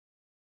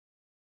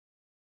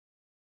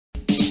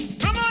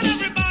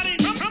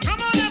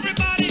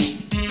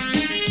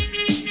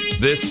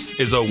This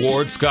is a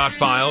Ward Scott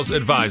Files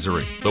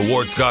advisory. The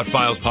Ward Scott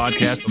Files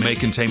podcast may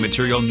contain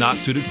material not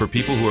suited for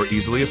people who are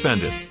easily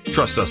offended.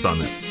 Trust us on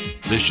this.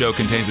 This show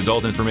contains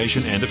adult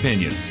information and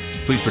opinions.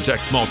 Please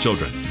protect small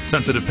children,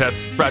 sensitive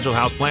pets, fragile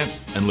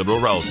houseplants, and liberal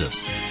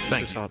relatives.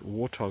 Thank you.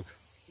 Warthog.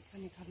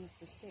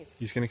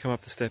 He's going to come up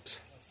the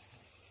steps.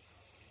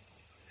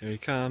 Here he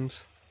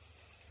comes.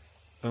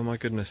 Oh my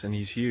goodness, and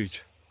he's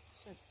huge.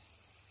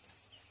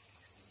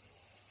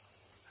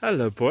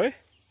 Hello, boy.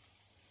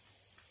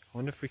 I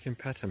wonder if we can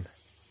pet him.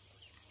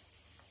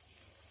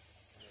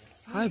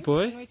 Hi,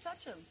 boy. Can we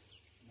touch him?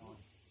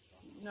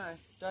 No,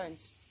 don't.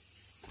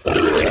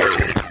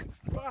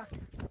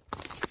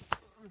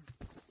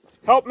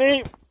 Help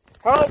me!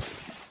 Help!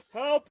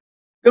 Help!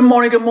 Good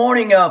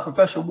morning,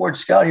 Professor Ward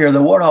Scott here,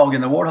 the Warthog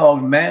in the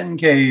Warthog Man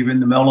Cave in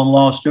the Mellon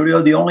Law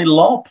Studio, the only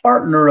law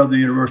partner of the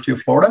University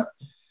of Florida.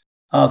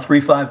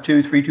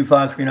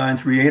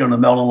 352-325-3938 on the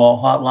Mellon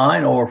Law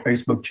Hotline or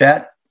Facebook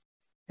chat.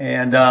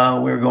 And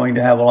we're going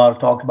to have a lot to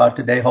talk about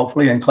today,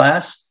 hopefully in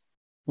class.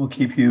 We'll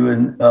keep you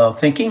in,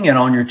 thinking and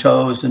on your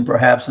toes and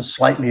perhaps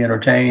slightly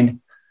entertained.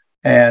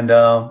 And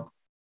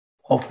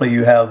hopefully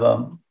you have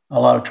a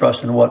lot of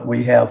trust in what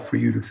we have for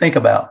you to think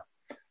about.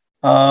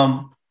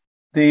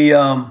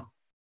 The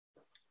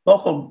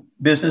local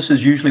business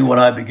is usually what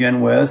I begin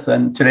with.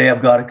 And today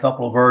I've got a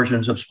couple of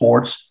versions of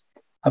sports.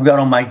 I've got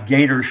on my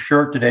Gator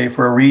shirt today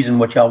for a reason,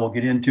 which I will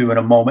get into in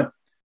a moment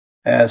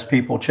as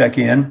people check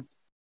in.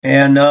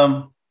 And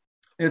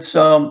it's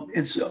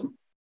been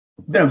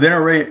a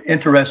very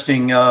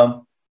interesting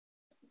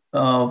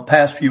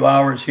past few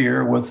hours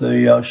here with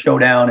the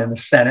showdown in the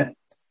Senate.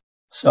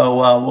 So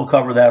we'll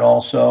cover that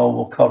also.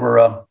 We'll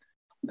cover,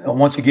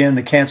 once again,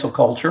 the cancel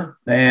culture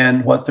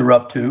and what they're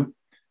up to.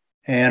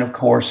 And, of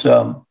course,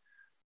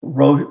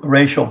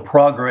 racial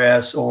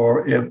progress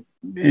or,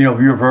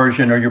 your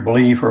version or your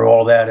belief or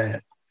all that in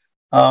it.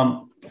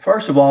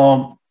 First of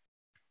all,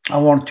 I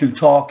want to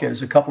talk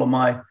as a couple of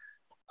my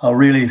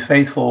really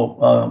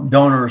faithful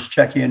donors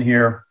check in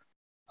here,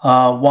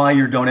 why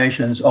your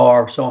donations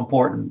are so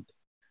important.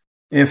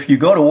 If you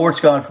go to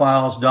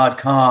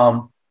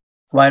wardscottfiles.com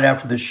right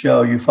after the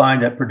show, you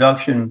find that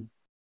production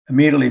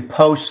immediately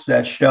posts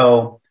that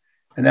show,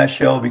 and that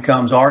show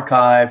becomes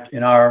archived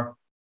in our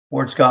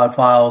Ward Scott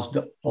Files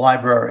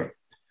library.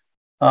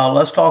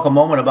 Let's talk a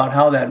moment about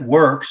how that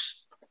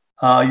works.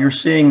 You're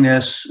seeing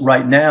this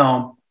right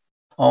now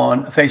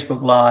on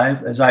Facebook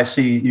Live, as I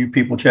see you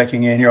people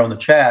checking in here on the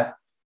chat.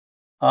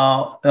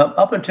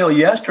 Up until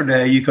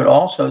yesterday, you could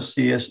also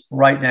see us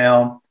right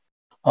now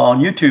on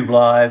YouTube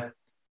Live,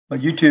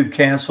 but YouTube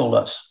canceled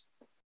us.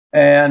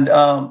 And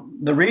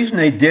the reason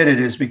they did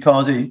it is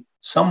because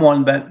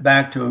someone went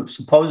back to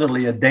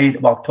supposedly a date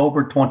of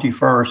October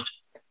 21st,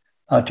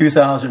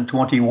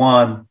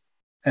 2021,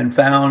 and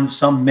found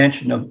some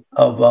mention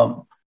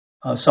of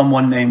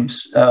someone named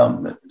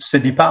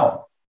Sidney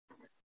Powell.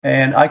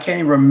 And I can't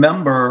even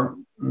remember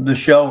the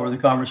show or the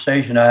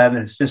conversation I had.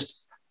 It's just,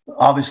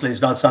 obviously,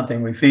 it's not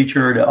something we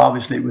featured.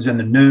 Obviously, it was in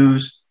the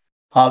news.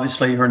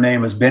 Obviously, her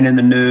name has been in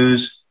the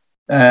news.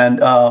 And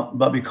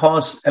but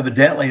because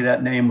evidently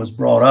that name was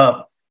brought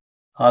up,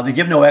 they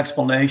give no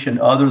explanation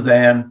other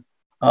than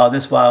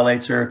this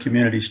violates their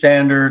community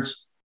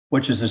standards,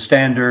 which is the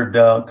standard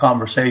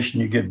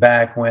conversation you get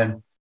back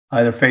when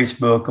either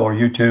Facebook or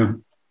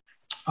YouTube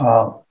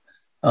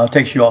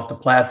takes you off the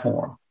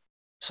platform.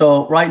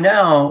 So right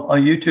now,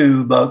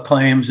 YouTube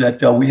claims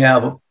that we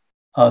have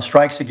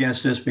strikes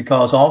against us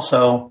because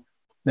also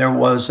there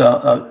was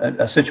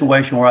a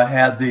situation where I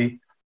had the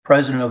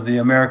president of the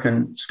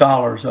American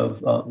Scholars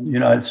of the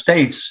United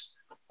States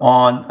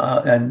on,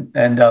 and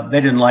they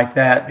didn't like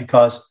that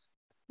because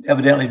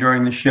evidently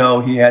during the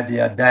show he had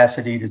the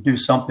audacity to do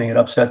something that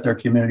upset their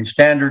community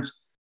standards.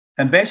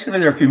 And basically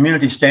their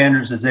community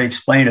standards, as they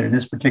explain it in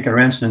this particular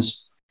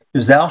instance,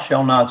 is thou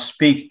shalt not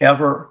speak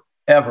ever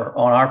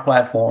on our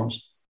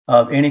platforms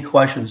of any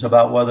questions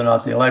about whether or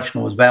not the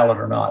election was valid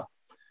or not.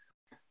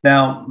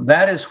 Now,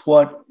 that is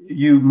what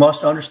you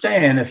must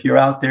understand if you're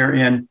out there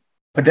in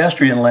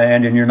pedestrian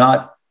land and you're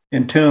not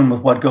in tune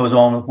with what goes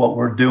on with what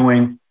we're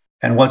doing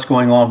and what's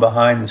going on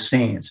behind the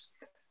scenes.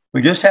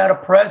 We just had a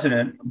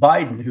president,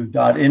 Biden, who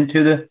got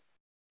into the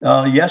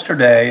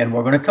yesterday, and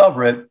we're going to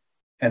cover it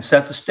and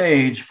set the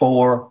stage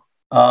for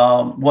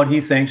what he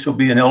thinks will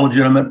be an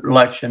illegitimate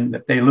election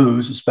that they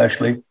lose,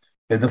 especially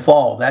in the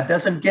fall. That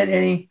doesn't get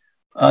any,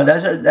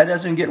 that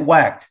doesn't get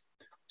whacked.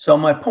 So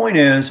my point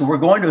is we're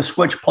going to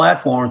switch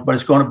platforms, but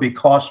it's going to be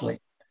costly.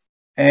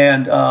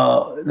 And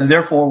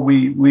therefore,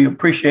 we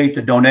appreciate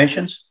the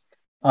donations.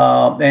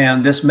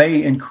 And this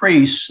may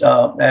increase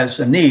as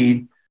a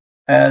need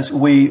as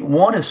we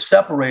want to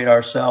separate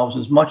ourselves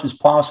as much as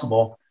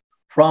possible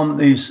from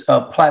these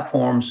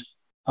platforms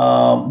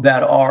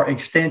that are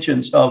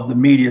extensions of the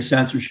media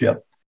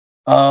censorship.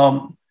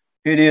 It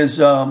is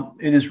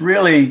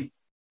really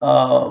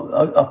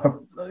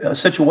a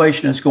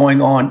situation that's going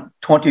on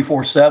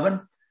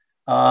 24/7.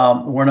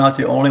 We're not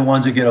the only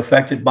ones that get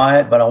affected by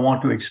it, but I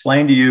want to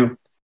explain to you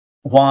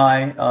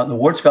why the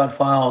Ward Scott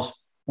Files,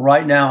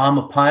 right now, I'm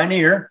a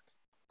pioneer.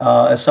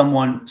 as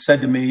someone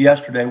said to me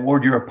yesterday,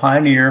 Ward, you're a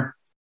pioneer.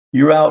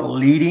 You're out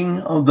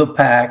leading the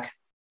pack.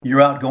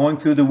 You're out going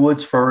through the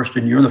woods first,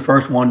 and you're the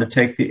first one to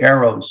take the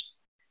arrows.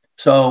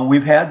 So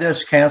we've had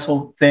this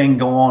cancel thing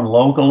go on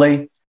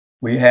locally.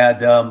 We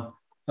had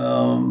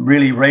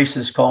really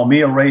racists call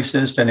me a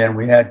racist, and then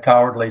we had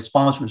cowardly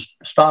sponsors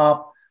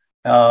stop.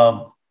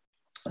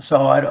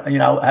 So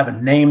I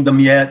haven't named them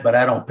yet, but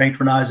I don't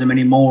patronize them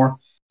anymore.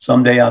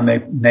 Someday I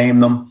may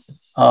name them.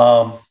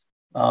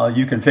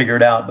 You can figure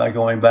it out by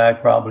going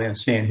back probably and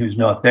seeing who's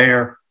not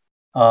there.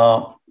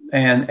 This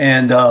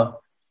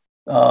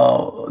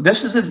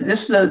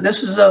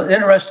is an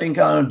interesting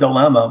kind of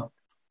dilemma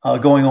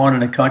going on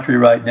in the country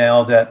right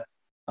now that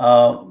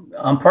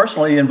I'm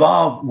personally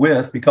involved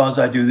with because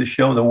I do this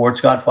show, the Ward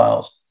Scott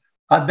Files.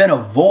 I've been a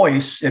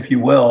voice, if you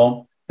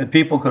will, that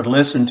people could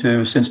listen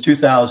to since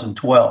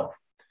 2012.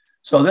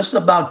 So this is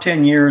about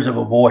 10 years of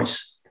a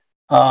voice.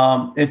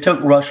 It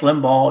took Rush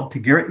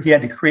Limbaugh he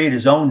had to create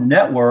his own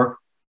network,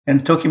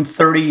 and it took him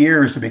 30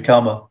 years to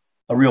become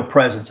a real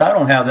presence. I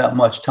don't have that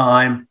much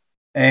time.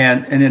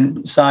 And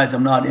then besides,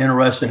 I'm not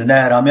interested in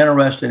that. I'm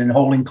interested in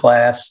holding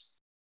class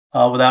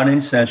without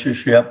any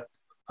censorship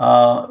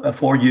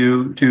for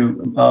you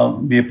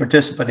to be a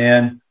participant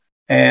in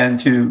and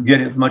to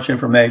get as much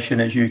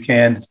information as you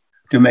can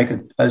to make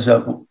it as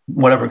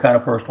whatever kind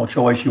of personal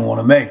choice you want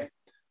to make.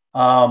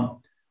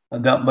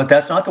 But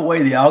that's not the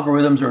way the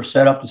algorithms are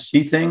set up to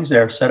see things.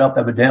 They're set up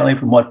evidently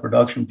from what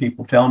production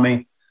people tell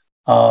me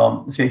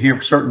to hear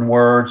certain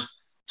words,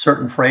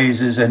 certain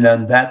phrases, and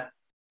then that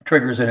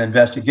triggers an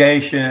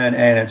investigation.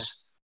 And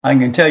I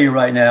can tell you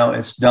right now,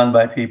 it's done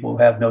by people who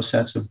have no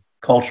sense of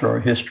culture or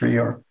history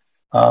or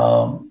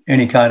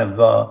any kind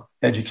of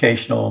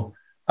educational.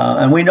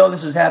 And we know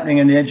this is happening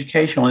in the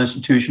educational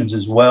institutions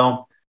as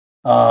well.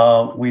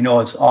 We know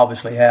it's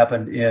obviously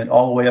happened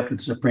all the way up to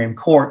the Supreme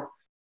Court,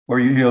 where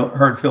you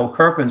heard Phil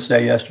Kirkman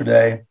say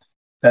yesterday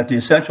that the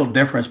essential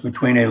difference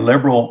between a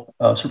liberal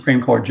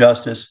Supreme Court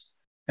justice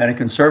and a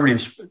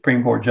conservative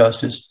Supreme Court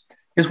justice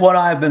is what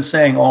I've been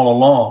saying all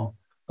along.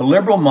 The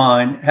liberal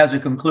mind has a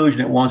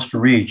conclusion it wants to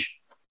reach.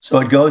 So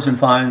it goes and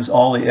finds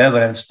all the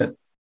evidence that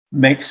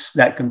makes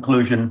that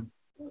conclusion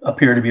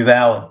appear to be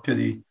valid to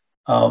the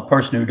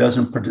person who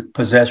doesn't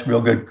possess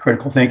real good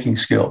critical thinking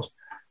skills.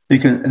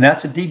 And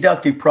that's a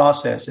deductive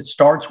process. It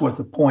starts with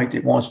the point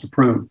it wants to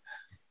prove.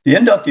 The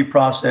inductive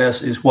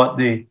process is what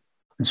the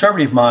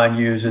conservative mind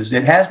uses.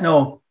 It has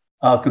no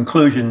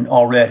conclusion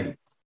already.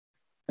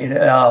 It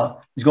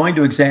is going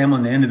to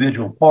examine the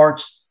individual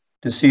parts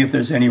to see if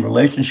there's any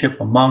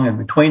relationship among and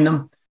between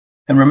them.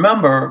 And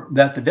remember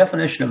that the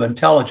definition of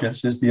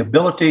intelligence is the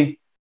ability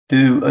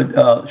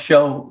to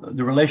show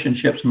the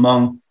relationships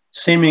among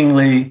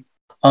seemingly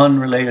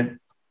unrelated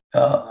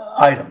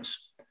items.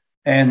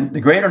 And the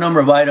greater number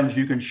of items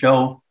you can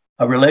show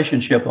a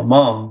relationship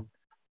among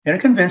in a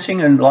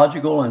convincing and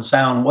logical and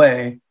sound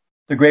way,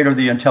 the greater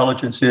the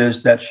intelligence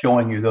is that's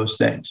showing you those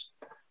things.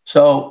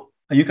 So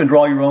you can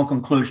draw your own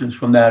conclusions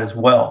from that as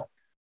well.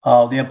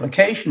 The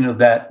implication of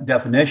that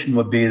definition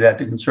would be that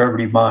the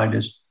conservative mind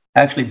is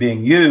actually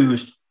being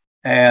used,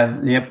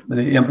 and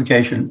the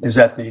implication is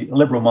that the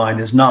liberal mind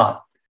is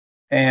not.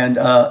 And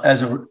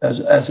as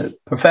a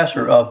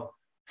professor of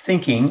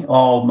thinking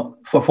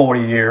for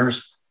 40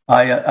 years,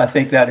 I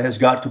think that has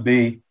got to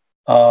be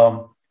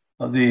the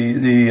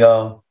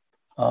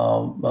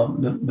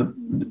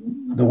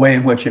way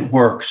in which it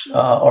works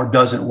or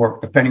doesn't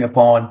work, depending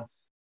upon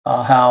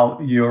how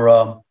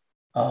you're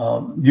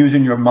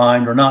using your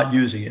mind or not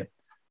using it.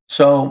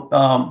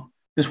 So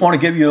just want to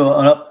give you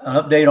an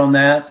update on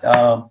that.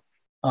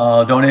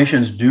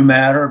 Donations do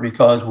matter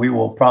because we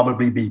will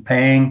probably be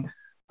paying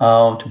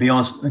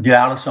to get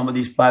out of some of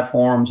these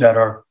platforms that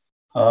are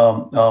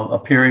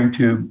appearing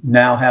to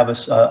now have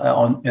us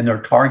in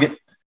their target.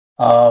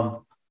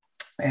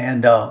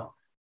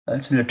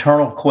 It's an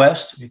eternal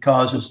quest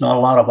because there's not a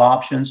lot of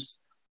options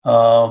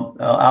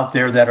out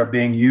there that are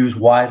being used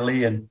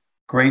widely and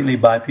greatly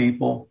by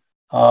people.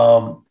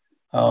 The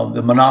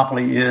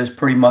monopoly is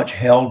pretty much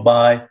held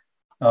by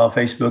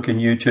Facebook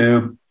and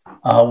YouTube.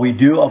 We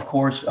do, of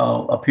course,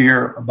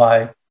 appear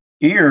by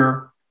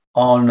ear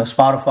on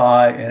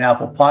Spotify and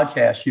Apple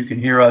Podcasts. You can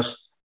hear us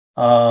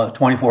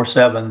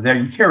 24/7. There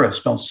you hear us,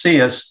 don't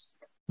see us,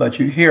 but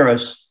you hear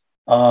us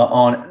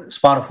on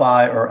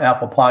Spotify or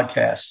Apple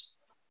Podcasts.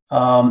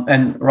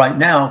 And right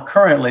now,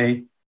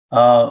 currently,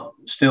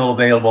 still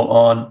available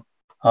on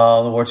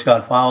the Ward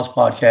Scott Files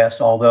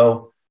podcast,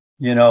 although,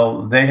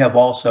 they have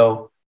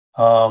also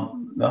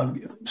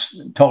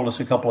told us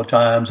a couple of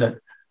times that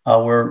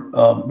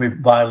we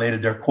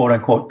violated their quote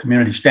unquote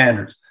community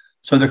standards.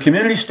 So the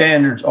community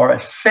standards are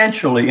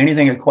essentially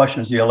anything that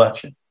questions the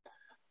election.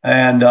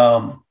 And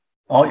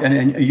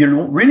you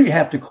don't really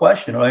have to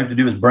question. All you have to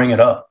do is bring it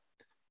up.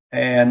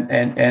 And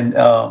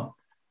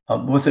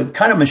with the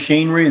kind of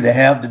machinery they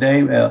have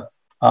today, they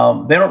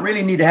don't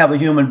really need to have a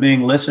human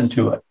being listen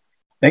to it.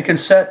 They can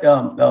set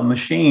a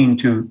machine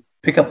to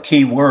pick up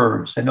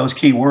keywords, and those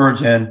keywords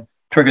then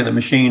trigger the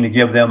machine to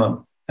give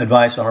them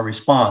advice on a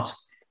response.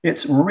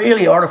 it's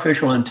really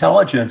artificial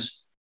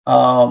intelligence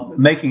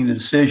making the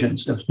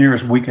decisions as near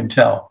as we can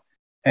tell.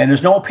 And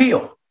there's no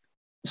appeal.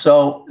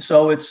 So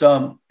it's,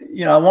 I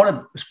want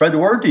to spread the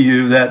word to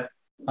you that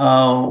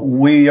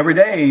we every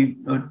day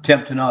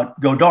attempt to not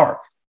go dark.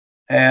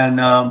 And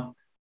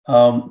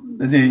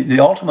the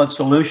ultimate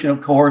solution,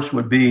 of course,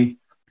 would be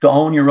to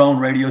own your own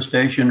radio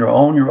station or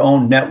own your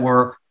own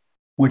network,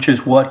 which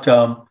is what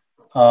at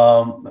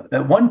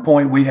one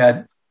point we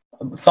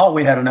thought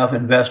we had enough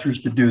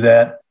investors to do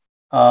that.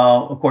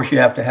 Of course, you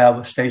have to have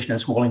a station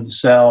that's willing to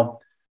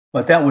sell,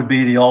 but that would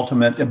be the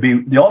ultimate.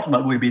 The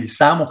ultimate would be to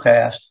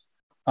simulcast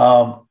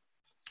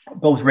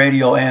both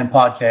radio and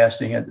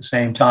podcasting at the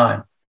same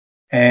time,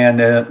 and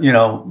then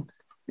you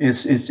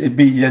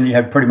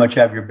pretty much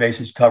have your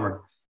bases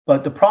covered.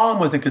 But the problem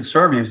with the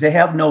conservatives, they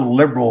have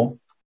no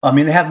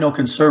they have no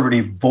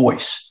conservative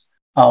voice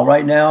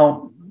right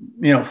now.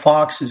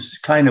 Fox is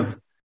kind of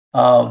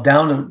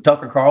down to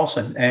Tucker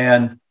Carlson,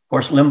 and of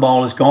course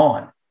Limbaugh is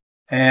gone,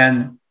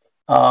 and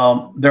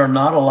there are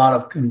not a lot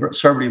of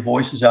conservative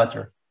voices out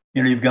there.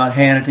 You've got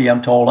Hannity.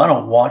 I'm told I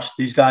don't watch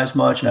these guys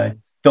much, and I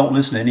don't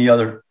listen to any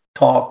other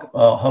talk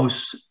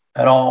hosts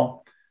at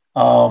all.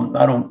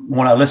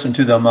 When I listen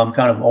to them, I'm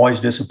kind of always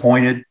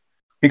disappointed,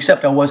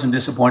 except I wasn't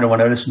disappointed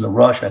when I listened to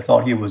Rush. I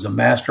thought he was a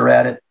master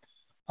at it.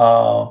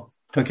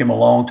 Took him a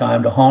long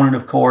time to hone it,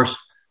 of course.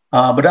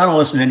 But I don't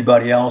listen to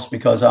anybody else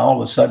because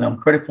all of a sudden I'm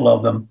critical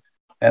of them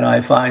and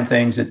I find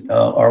things that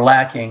are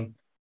lacking.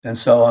 And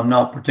so I'm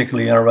not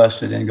particularly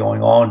interested in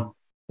going on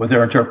with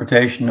their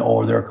interpretation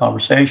or their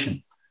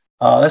conversation.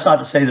 That's not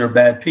to say they're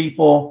bad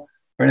people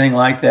or anything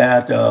like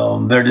that.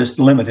 They're just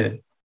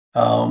limited.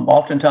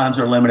 Oftentimes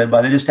they're limited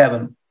by they just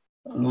haven't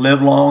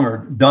lived long or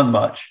done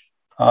much.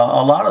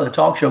 A lot of the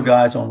talk show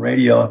guys on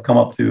radio have come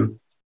up through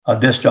a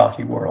disc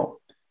jockey world.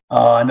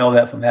 I know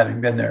that from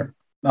having been there.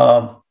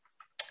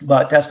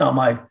 But that's not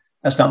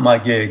my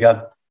gig.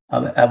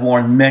 I've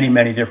worn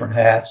many different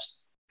hats,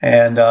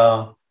 and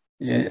I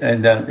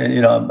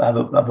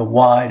have a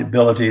wide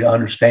ability to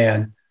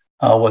understand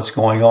what's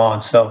going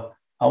on. So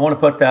I want to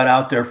put that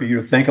out there for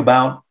you to think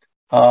about.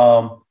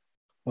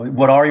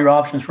 What are your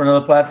options for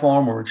another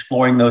platform? We're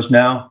exploring those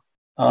now.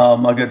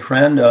 My good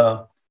friend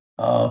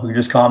who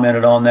just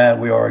commented on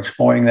that, we are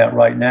exploring that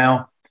right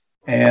now.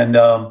 And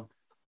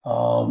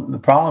the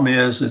problem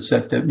is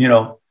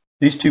that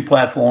these two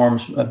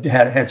platforms have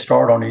had a head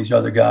start on these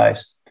other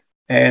guys,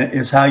 and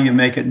it's how you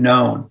make it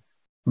known.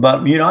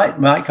 But it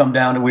might come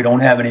down to we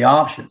don't have any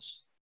options,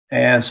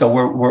 and so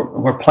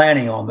we're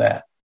planning on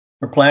that.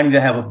 We're planning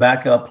to have a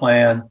backup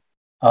plan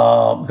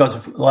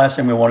because the last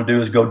thing we want to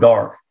do is go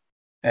dark,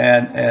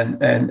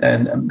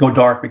 and go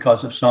dark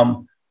because of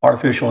some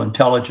artificial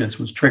intelligence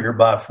was triggered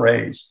by a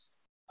phrase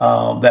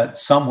that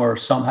somewhere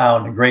somehow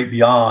in the great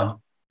beyond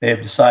they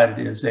have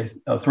decided is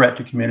a threat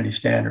to community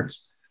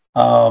standards.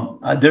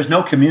 There's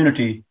no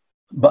community,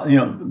 but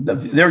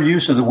their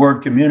use of the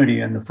word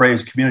community and the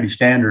phrase community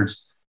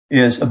standards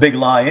is a big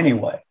lie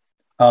anyway.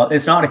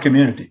 It's not a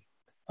community,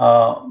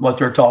 what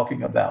they're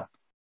talking about.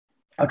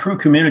 A true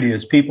community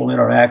is people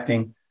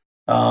interacting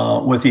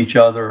with each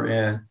other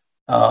in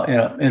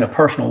a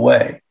personal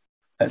way,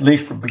 at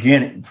least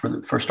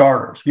for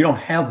starters. You don't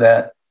have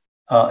that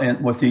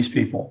with these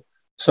people.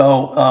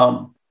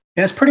 So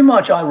and it's pretty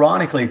much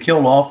ironically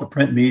killed off the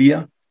print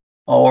media,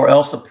 or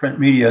else the print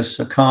media has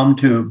succumbed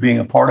to being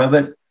a part of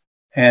it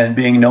and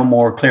being no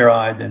more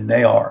clear-eyed than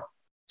they are.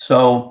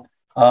 So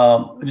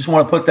I just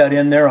want to put that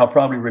in there. I'll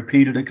probably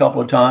repeat it a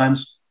couple of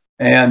times,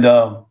 and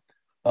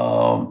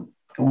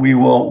we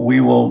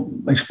will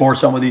explore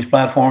some of these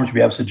platforms. If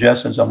you have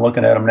suggestions, I'm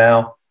looking at them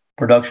now.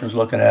 Production's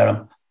looking at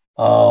them.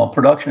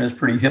 Production is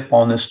pretty hip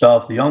on this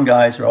stuff. The young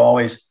guys are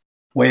always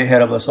way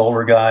ahead of us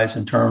older guys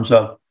in terms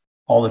of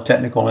all the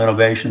technical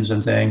innovations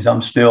and things.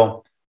 I'm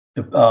still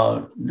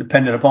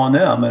dependent upon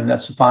them, and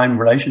that's a fine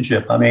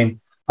relationship. I mean,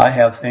 I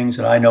have things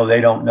that I know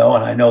they don't know,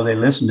 and I know they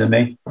listen to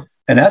me,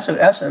 and that's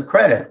a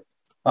credit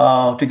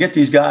to get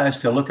these guys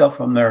to look up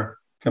from their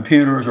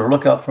computers or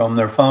look up from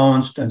their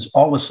phones, and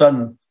all of a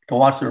sudden to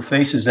watch their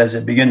faces as they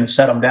begin to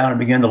set them down and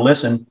begin to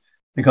listen,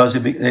 because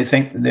they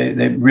think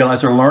they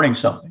realize they're learning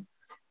something,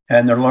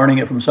 and they're learning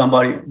it from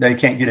somebody they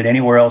can't get it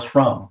anywhere else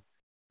from.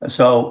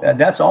 So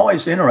that's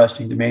always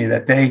interesting to me,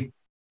 that they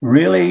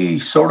really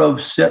sort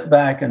of sit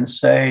back and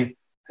say,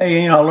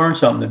 hey, I learned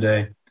something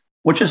today,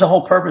 which is the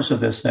whole purpose of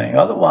this thing.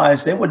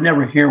 Otherwise, they would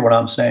never hear what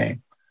I'm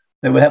saying.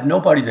 They would have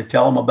nobody to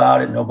tell them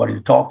about it, nobody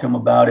to talk to them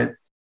about it.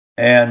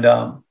 And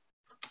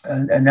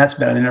that's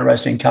been an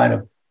interesting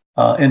kind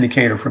of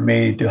indicator for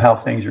me to how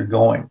things are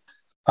going.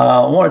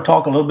 I want to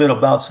talk a little bit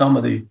about some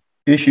of the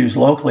issues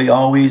locally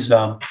always.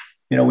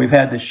 We've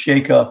had this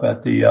shakeup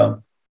at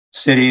the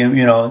city,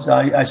 and,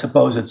 I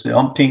suppose it's the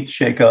umpteenth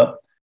shakeup.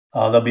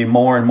 There'll be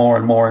more and more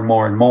and more and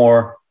more and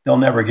more. They'll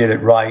never get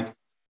it right.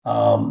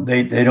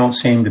 They don't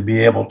seem to be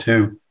able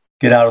to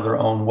get out of their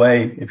own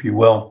way, if you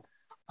will.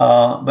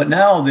 But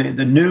now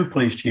the new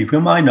police chief,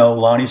 whom I know,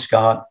 Lonnie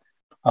Scott,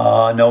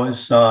 I know his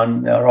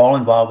son, they're all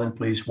involved in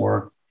police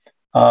work,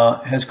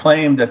 has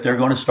claimed that they're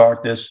going to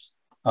start this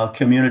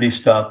community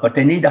stuff, but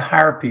they need to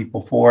hire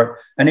people for it,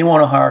 and they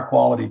want to hire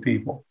quality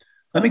people.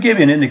 Let me give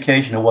you an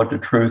indication of what the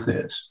truth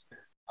is.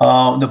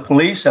 The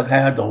police have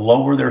had to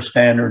lower their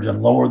standards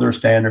and lower their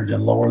standards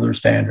and lower their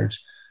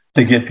standards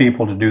to get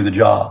people to do the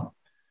job.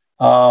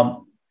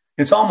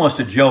 It's almost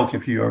a joke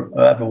if you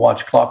ever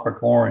watch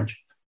Clockwork Orange,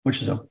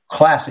 which is a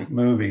classic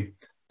movie,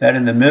 that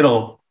in the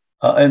middle,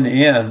 in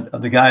the end,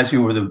 the guys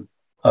who were the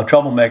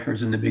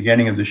troublemakers in the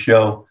beginning of the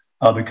show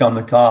become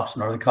the cops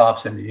and are the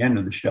cops in the end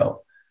of the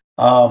show.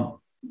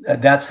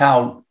 That's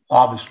how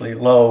obviously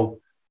low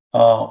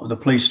the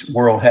police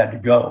world had to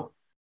go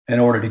in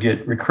order to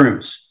get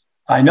recruits.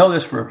 I know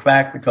this for a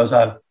fact because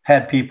I've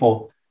had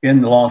people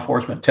in the law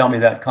enforcement tell me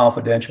that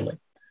confidentially,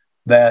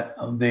 that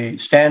the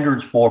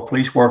standards for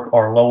police work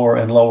are lower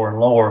and lower and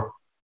lower,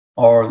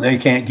 or they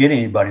can't get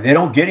anybody. They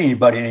don't get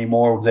anybody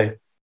anymore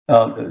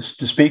to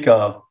speak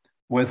of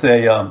with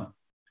a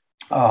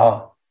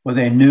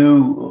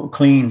new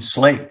clean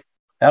slate.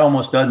 That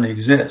almost doesn't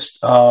exist.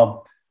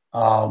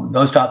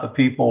 Those type of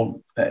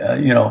people,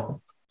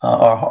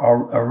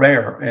 are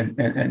rare,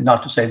 and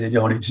not to say they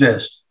don't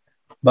exist,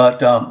 but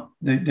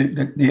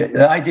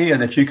the idea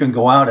that you can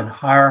go out and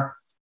hire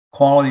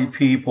quality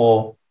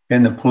people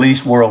in the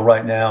police world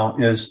right now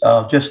is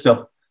just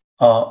a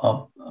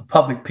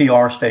public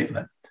PR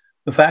statement.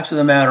 The facts of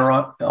the matter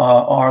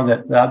are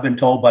that I've been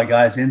told by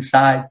guys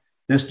inside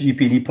this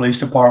GPD police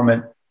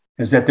department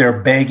is that they're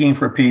begging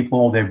for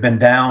people. They've been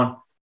down.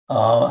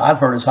 I've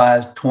heard as high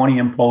as 20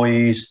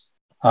 employees.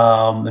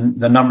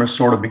 The numbers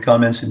sort of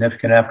become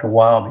insignificant after a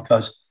while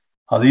because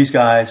these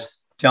guys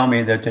tell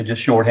me that they're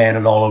just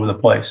shorthanded all over the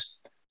place.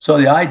 So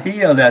the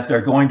idea that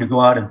they're going to go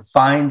out and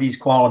find these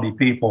quality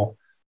people,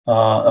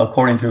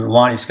 according to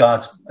Lonnie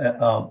Scott's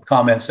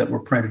comments that were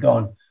printed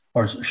on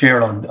or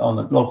shared on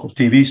the local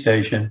TV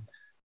station,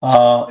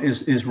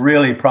 is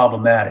really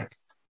problematic.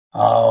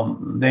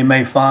 They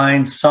may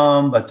find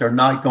some, but they're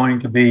not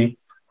going to be,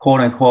 quote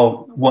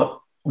unquote,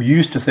 what we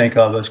used to think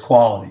of as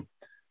quality.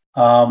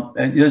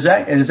 And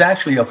there's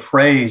actually a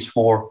phrase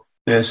for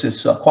this.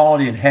 It's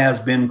quality and has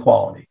been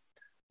quality.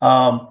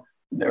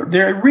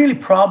 There really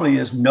probably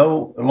is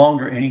no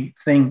longer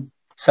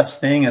such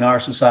thing in our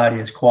society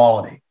as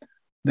quality.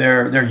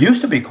 There used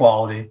to be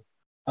quality,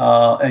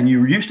 and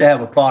you used to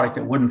have a product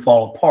that wouldn't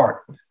fall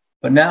apart.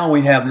 But now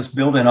we have this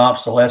built-in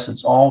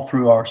obsolescence all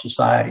through our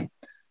society.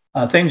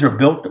 Things are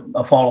built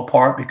to fall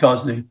apart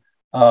because the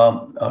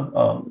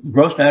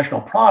gross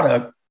national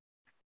product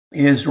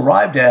is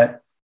arrived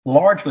at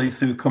largely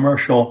through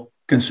commercial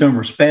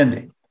consumer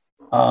spending.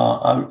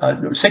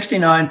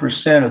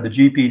 69% of the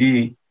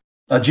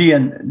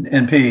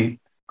GNP,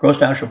 gross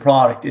national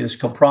product, is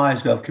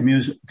comprised of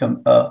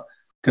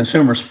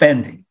consumer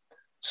spending.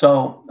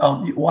 So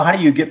how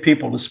do you get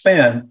people to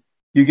spend?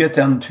 You get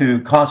them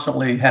to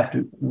constantly have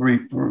to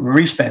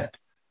respend.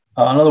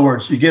 In other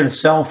words, you get a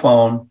cell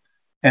phone,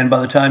 and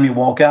by the time you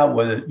walk out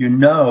with it, you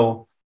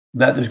know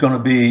that there's going to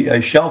be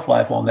a shelf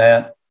life on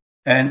that,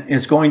 and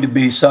it's going to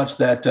be such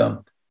that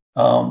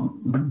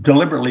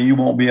deliberately you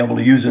won't be able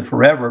to use it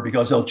forever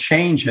because they'll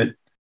change it,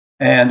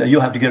 and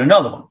you'll have to get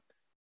another one.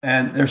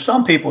 And there's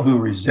some people who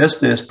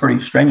resist this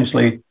pretty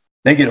strenuously.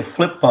 They get a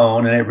flip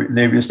phone, and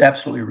they just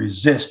absolutely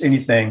resist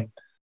anything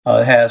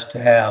that has to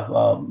have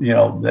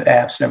the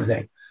apps and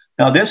everything.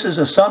 Now, this is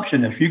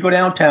assumption. If you go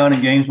downtown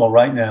in Gainesville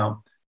right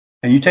now,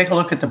 and you take a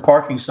look at the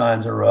parking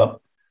signs that are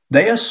up,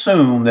 they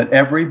assume that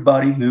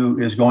everybody who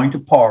is going to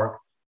park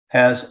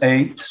has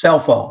a cell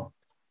phone,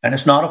 and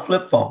it's not a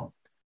flip phone,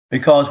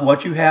 because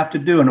what you have to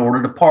do in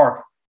order to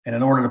park, and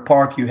in order to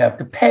park, you have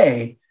to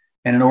pay,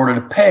 and in order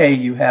to pay,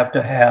 you have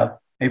to have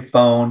a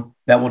phone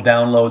that will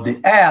download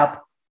the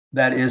app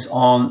that is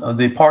on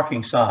the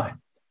parking sign.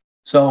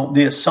 So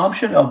the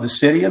assumption of the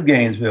city of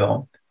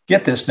Gainesville,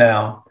 get this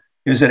now,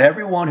 is that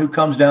everyone who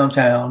comes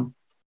downtown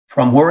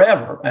from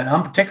wherever, and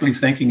I'm particularly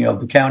thinking of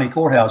the county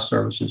courthouse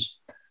services,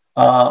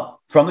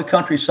 from the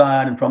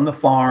countryside and from the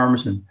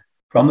farms and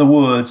from the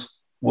woods,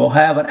 will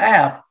have an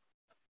app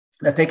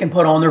that they can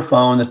put on their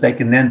phone that they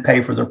can then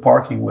pay for their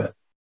parking with.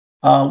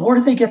 Where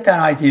did they get that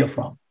idea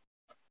from?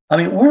 I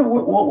mean,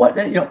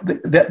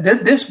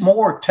 this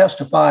more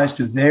testifies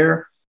to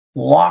their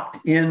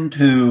locked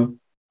into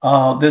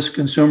this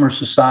consumer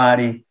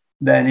society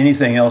than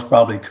anything else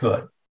probably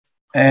could.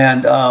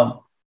 And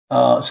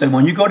so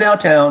when you go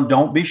downtown,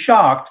 don't be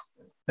shocked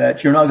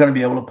that you're not going to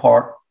be able to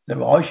park. There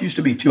always used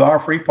to be 2-hour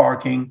free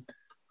parking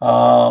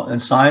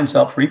and signs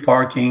up free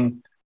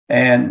parking.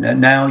 And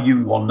now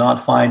you will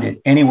not find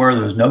it anywhere.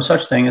 There's no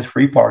such thing as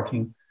free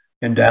parking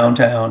in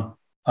downtown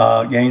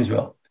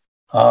Gainesville.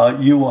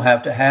 You will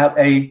have to have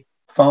a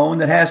phone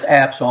that has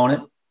apps on it.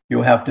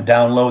 You'll have to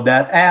download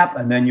that app,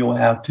 and then you'll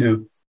have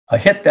to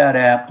hit that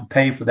app to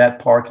pay for that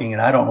parking.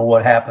 And I don't know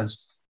what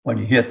happens when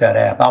you hit that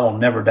app. I will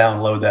never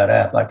download that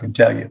app, I can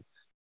tell you.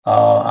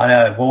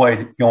 I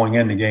avoid going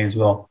into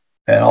Gainesville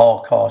at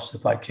all costs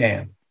if I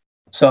can.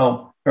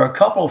 So there are a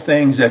couple of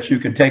things that you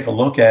can take a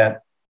look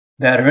at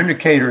that are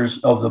indicators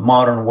of the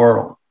modern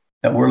world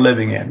that we're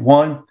living in.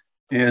 One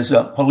is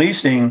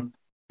policing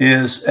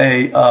is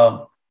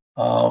a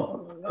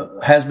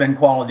has been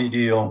quality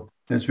deal.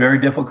 It's very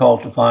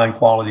difficult to find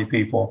quality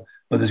people,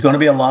 but there's going to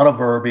be a lot of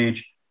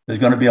verbiage. There's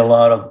going to be a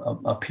lot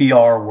of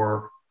PR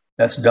work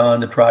that's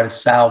done to try to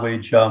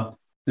salvage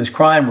this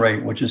crime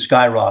rate, which is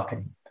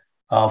skyrocketing.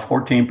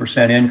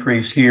 14%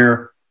 increase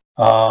here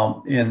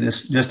in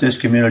this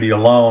community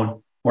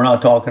alone. We're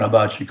not talking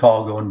about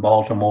Chicago and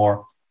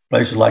Baltimore,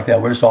 places like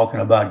that. We're just talking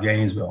about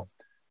Gainesville.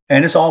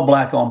 And it's all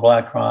black on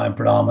black crime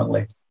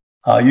predominantly.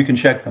 You can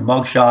check the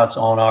mugshots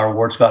on our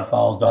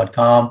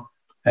wardscottfiles.com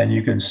and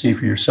you can see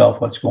for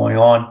yourself what's going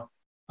on.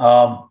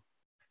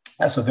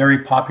 That's a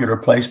very popular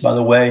place, by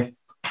the way.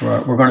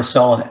 We're going to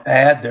sell an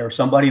ad there. If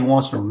somebody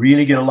wants to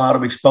really get a lot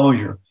of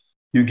exposure,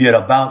 you get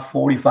about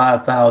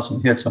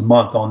 45,000 hits a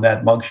month on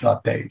that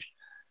mugshot page.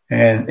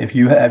 And if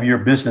you have your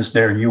business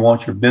there and you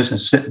want your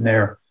business sitting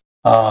there,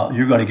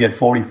 you're going to get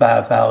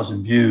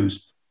 45,000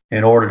 views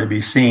in order to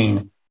be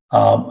seen, in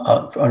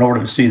order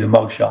to see the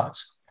mugshots.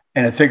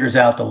 And it figures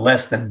out to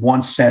less than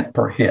 1 cent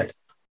per hit.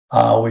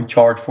 We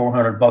charge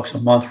 $400 a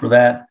month for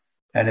that,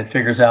 and it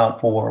figures out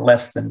for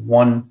less than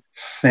 1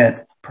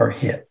 cent per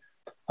hit.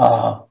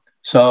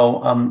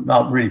 So I'm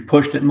not really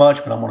pushed it much,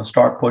 but I'm going to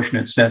start pushing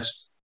it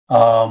since,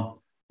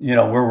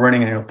 we're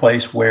running in a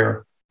place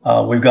where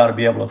we've got to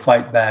be able to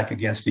fight back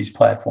against these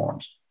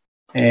platforms.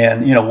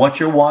 And, what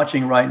you're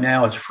watching right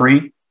now is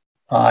free.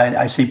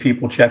 I see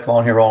people check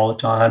on here all the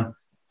time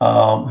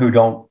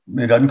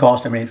it doesn't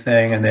cost them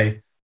anything. And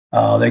they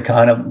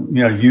kind of,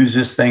 use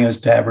this thing as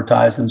to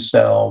advertise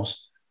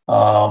themselves.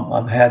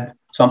 I've had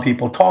some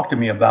people talk to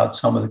me about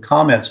some of the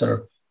comments that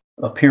are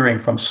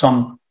appearing from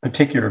some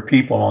particular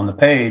people on the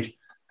page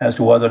as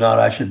to whether or not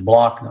I should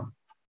block them.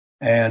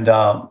 And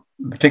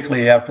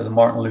particularly after the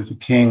Martin Luther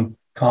King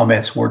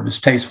comments were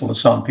distasteful to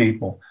some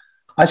people.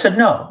 I said,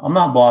 no, I'm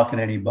not blocking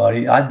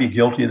anybody. I'd be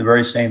guilty of the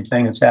very same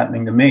thing that's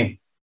happening to me.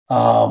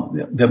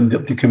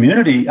 The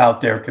community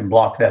out there can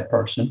block that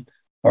person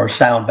or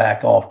sound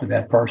back off to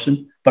that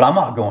person, but I'm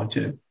not going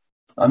to.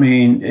 I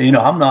mean,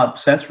 I'm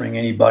not censoring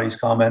anybody's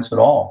comments at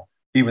all,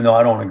 even though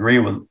I don't agree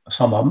with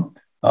some of them.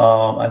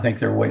 I think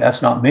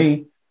that's not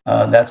me.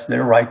 That's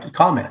their right to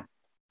comment.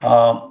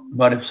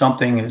 But if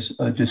something is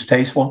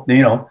distasteful,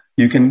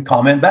 you can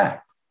comment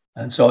back.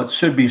 And so it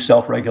should be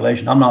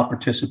self-regulation. I'm not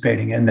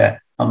participating in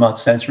that. I'm not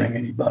censoring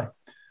anybody.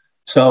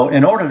 So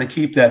in order to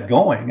keep that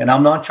going, and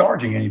I'm not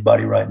charging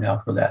anybody right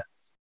now for that.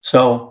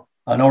 So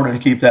in order to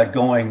keep that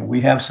going,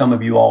 we have some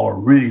of you all are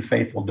really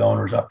faithful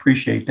donors. I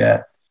appreciate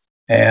that.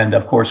 And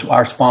of course,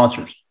 our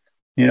sponsors,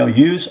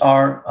 use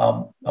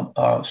our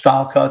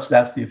Style Cuts.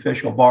 That's the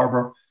official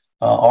barber,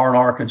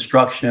 R&R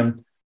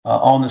Construction,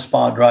 On the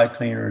Spot Dry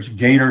Cleaners,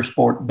 Gator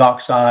Sport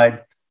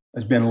Dockside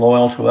has been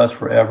loyal to us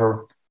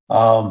forever.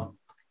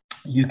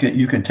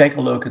 You can take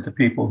a look at the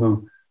people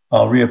who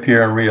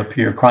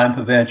reappear. Crime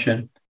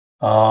Prevention.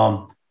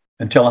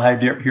 Until I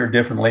hear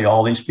differently,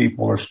 all these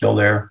people are still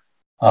there.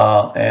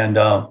 And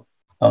of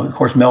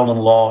course, Meldon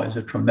Law is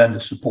a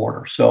tremendous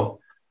supporter. So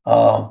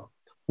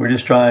we're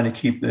just trying to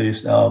keep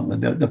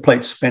the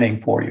plate spinning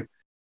for you.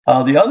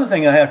 The other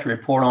thing I have to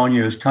report on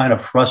you is kind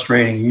of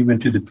frustrating even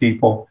to the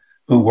people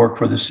who work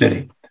for the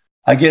city.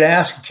 I get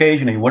asked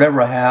occasionally,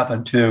 whatever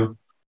happened to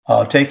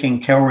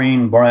taking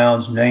Corrine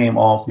Brown's name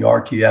off the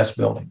RTS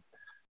building.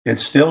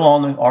 It's still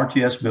on the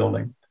RTS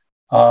building.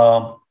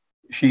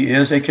 She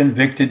is a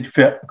convicted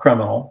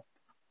criminal.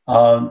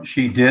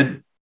 She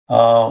did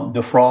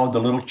defraud the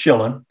Little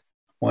Chillin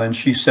when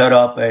she set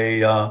up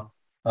a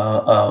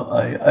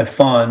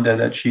fund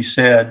that she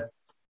said,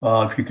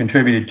 if you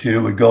contributed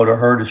to, would go to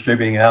her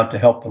distributing out to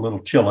help the Little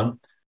Chillin.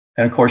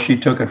 And of course, she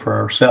took it for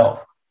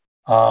herself.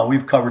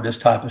 We've covered this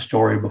type of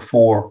story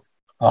before.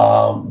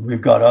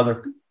 We've got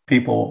other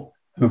people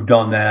who've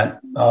done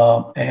that,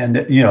 and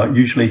it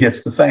usually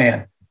hits the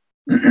fan.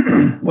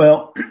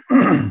 Well,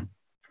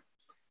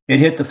 it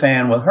hit the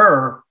fan with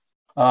her,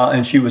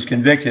 and she was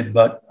convicted,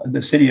 but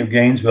the city of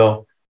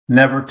Gainesville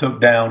never took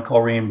down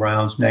Corrine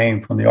Brown's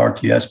name from the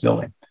RTS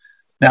building.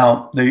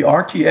 Now, the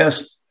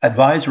RTS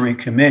Advisory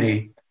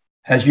Committee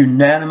has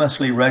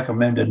unanimously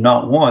recommended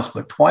not once,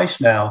 but twice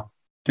now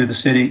to the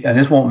city, and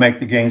this won't make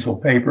the Gainesville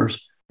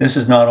papers, this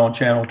is not on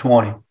Channel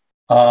 20,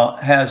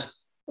 has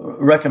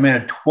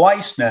recommended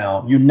twice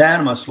now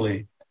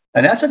unanimously,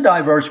 and that's a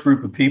diverse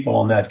group of people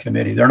on that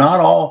committee. They're not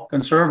all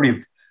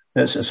conservative.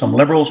 There's some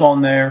liberals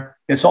on there.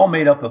 It's all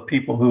made up of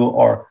people who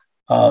are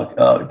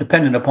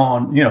dependent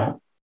upon,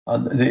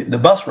 the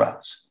bus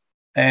routes.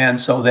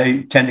 And so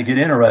they tend to get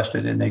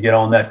interested and they get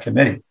on that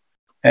committee.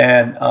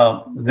 And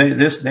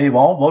they've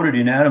all voted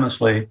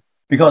unanimously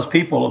because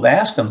people have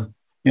asked them,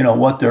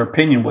 what their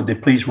opinion would they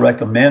please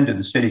recommend to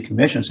the city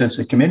commission, since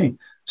the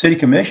city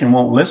commission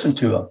won't listen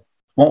to them,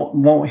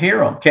 won't hear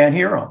them, can't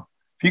hear them.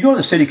 If you go to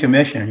the city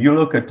commission and you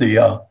look at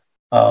the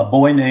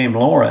boy named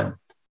Lauren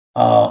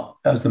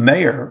as the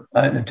mayor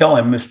and tell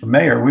him, Mr.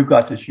 Mayor, we've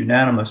got this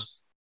unanimous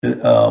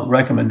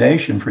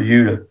recommendation for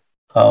you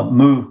to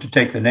move to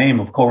take the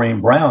name of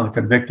Corrine Brown, the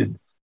convicted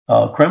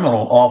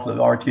criminal, off the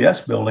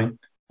RTS building,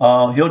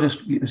 he'll just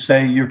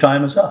say your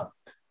time is up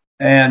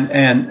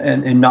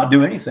and not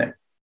do anything.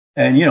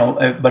 And, you know,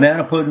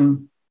 banana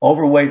pudding,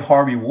 overweight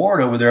Harvey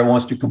Ward over there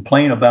wants to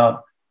complain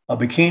about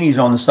bikinis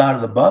on the side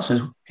of the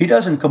buses. He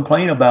doesn't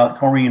complain about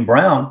Corrine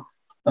Brown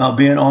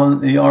being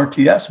on the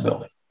RTS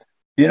building.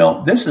 You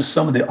know, this is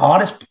some of the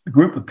oddest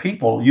group of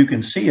people you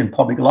can see in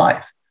public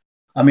life.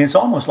 I mean, it's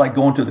almost like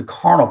going to the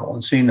carnival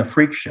and seeing the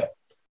freak show.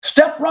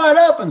 Step right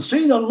up and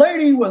see the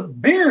lady with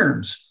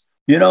beards.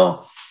 You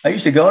know, I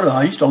used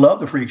to love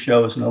the freak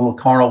shows, and the little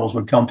carnivals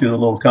would come through the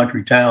little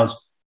country towns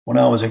when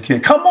I was a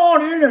kid. Come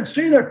on in and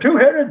see their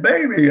two-headed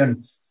baby,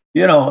 and,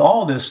 you know,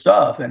 all this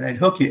stuff. And they'd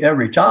hook you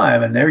every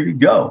time, and there you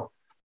go.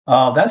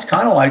 That's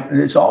kind of like,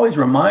 this always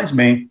reminds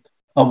me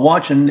of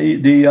watching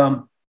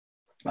the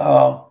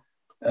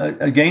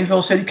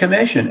Gainesville City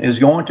Commission is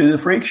going to the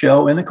freak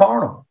show in the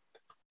carnival.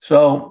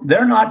 So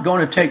they're not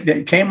going to take,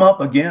 it came up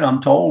again,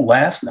 I'm told,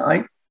 last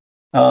night,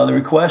 the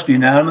request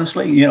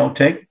unanimously, you know,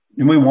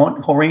 we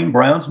want Corrine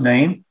Brown's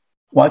name.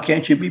 Why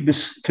can't you be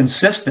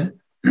consistent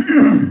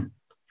in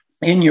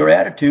your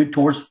attitude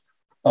towards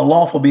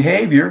lawful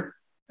behavior?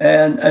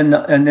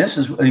 And this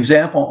is an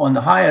example on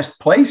the highest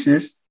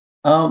places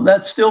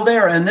that's still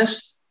there. And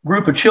this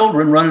group of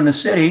children running the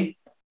city,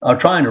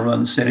 trying to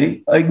run the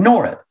city,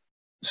 ignore it.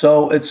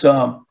 So it's, you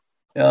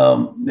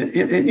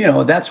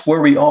know, that's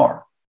where we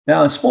are.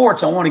 Now in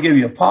sports, I want to give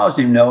you a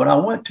positive note. I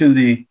went to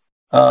the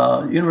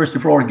University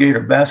of Florida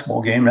Gator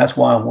basketball game. That's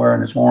why I'm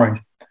wearing this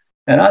orange.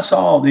 And I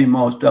saw the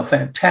most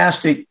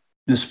fantastic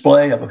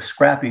display of a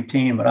scrappy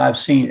team that I've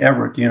seen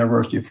ever at the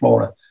University of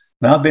Florida.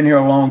 Now, I've been here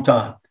a long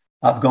time.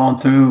 I've gone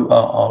through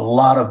a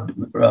lot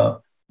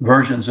of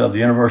versions of the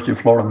University of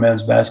Florida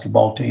men's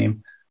basketball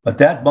team. But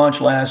that bunch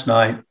last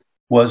night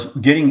was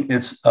getting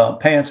its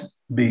pants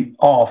beat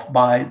off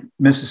by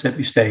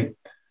Mississippi State.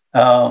 They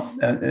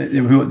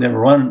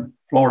were running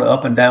Florida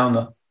up and down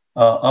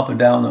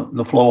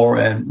the floor,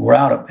 and we're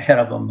out ahead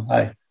of them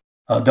by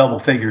double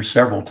figures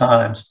several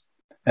times.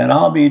 And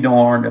I'll be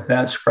darned if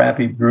that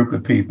scrappy group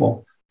of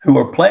people who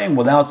are playing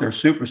without their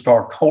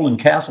superstar, Colin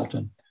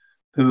Castleton,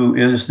 who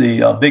is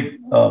the big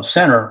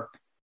center,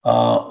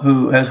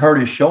 who has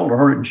hurt his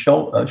shoulder in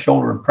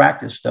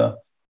practice a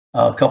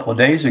couple of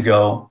days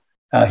ago.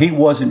 He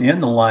wasn't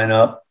in the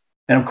lineup.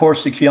 And of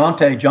course, the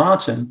Keontae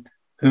Johnson,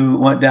 who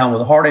went down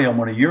with a heart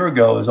ailment a year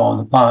ago, is on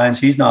the Pines.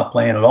 He's not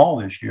playing at all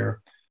this year.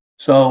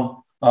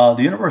 So the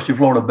University of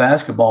Florida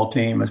basketball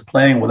team is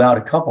playing without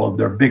a couple of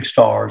their big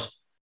stars.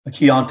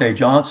 Keontae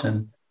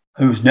Johnson,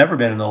 who's never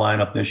been in the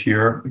lineup this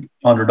year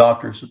under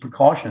doctor's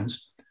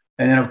precautions.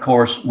 And then, of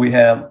course, we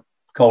have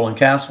Colin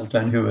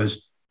Castleton, who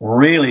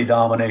really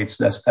dominates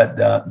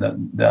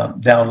the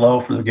down low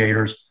for the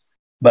Gators.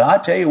 But I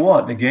tell you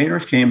what, the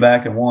Gators came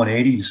back and won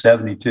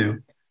 80-72.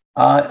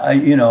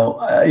 You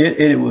know,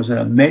 it was an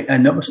amazing,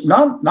 and there was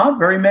not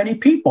very many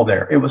people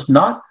there. It was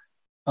not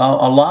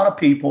a lot of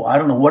people. I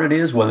don't know what it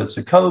is, whether it's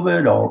a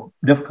COVID or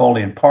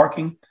difficulty in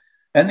parking.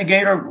 And the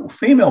Gator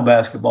female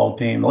basketball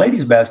team, the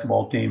ladies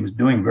basketball team, is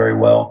doing very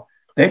well.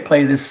 They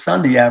play this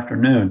Sunday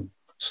afternoon.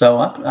 So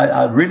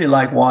I really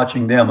like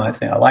watching them. I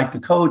think I like the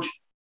coach.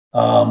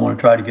 I'm going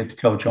to try to get the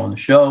coach on the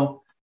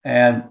show.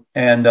 And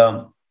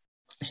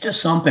it's just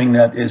something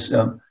that is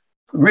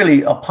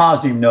really a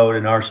positive note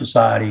in our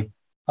society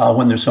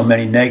when there's so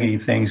many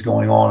negative things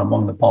going on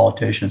among the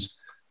politicians.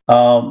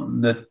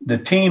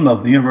 The team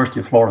of the University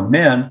of Florida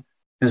men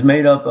is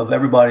made up of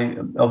everybody,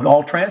 of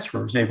all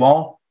transfers. They've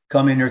all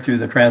come in here through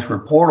the transfer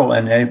portal,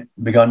 and they've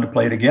begun to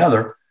play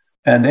together,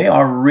 and they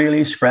are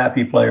really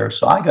scrappy players.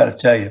 So I got to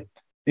tell you,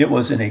 it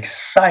was an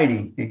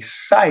exciting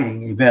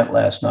event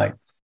last night.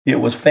 It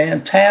was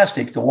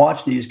fantastic to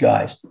watch these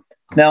guys.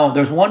 Now,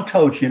 there's one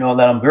coach, you know,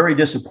 that I'm very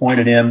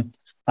disappointed in.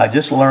 I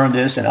just learned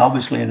this, and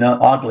obviously,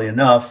 oddly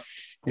enough,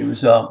 it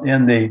was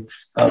it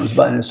was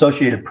an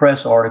Associated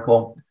Press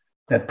article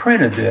that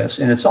printed this,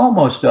 and it's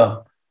almost, you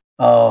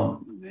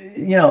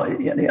know,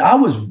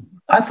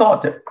 I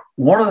thought that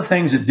one of the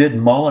things that did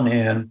Mullen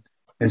in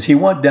is he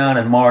went down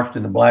and marched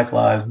in the Black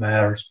Lives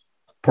Matters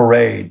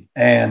parade,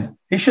 and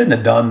he shouldn't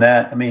have done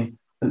that. I mean,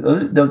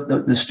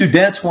 the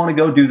students want to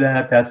go do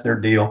that. That's their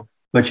deal.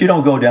 But you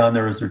don't go down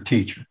there as their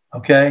teacher,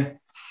 okay?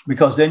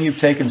 Because then you've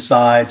taken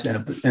sides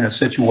in a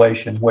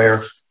situation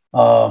where, you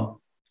know,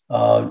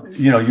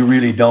 you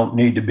really don't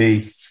need to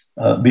be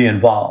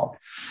involved.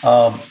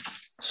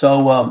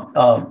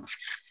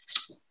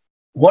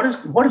 What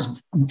is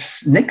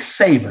Nick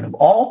Saban, of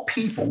all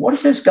people, what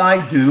does this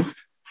guy do?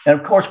 And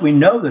of course, we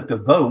know that the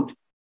vote,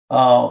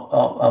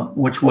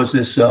 which was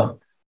this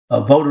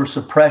voter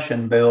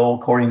suppression bill,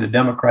 according to the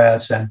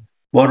Democrats, and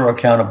voter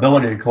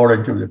accountability,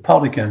 according to the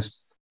Republicans,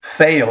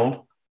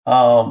 failed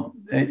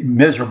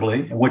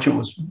miserably, which it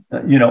was,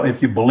 you know,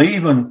 if you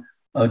believe in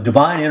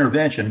divine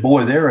intervention,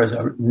 boy, there is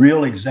a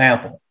real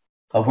example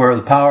of where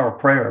the power of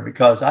prayer,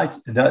 because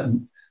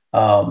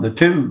the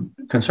two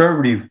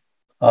conservative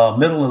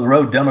middle of the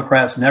road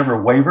Democrats never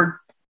wavered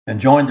and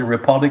joined the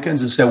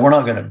Republicans and said, we're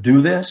not going to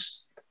do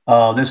this.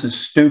 This is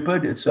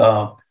stupid. It's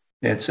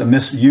a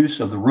misuse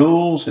of the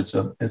rules. It's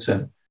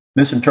a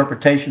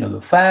misinterpretation of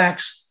the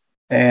facts.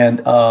 And,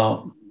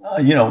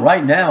 you know,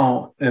 right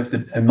now,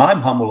 in my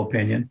humble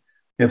opinion,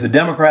 if the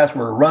Democrats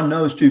were to run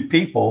those two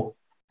people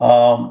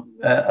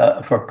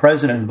for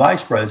president and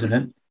vice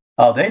president,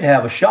 they'd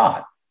have a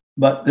shot.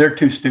 But they're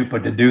too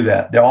stupid to do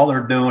that. All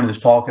they're doing is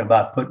talking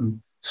about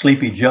putting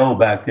Sleepy Joe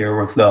back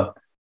there with the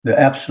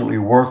absolutely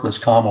worthless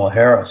Kamala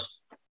Harris.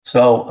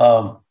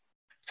 So,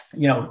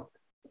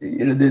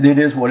 it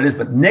is what it is.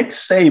 But Nick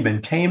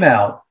Saban came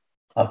out,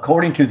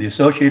 according to the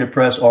Associated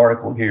Press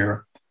article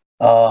here,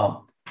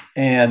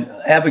 and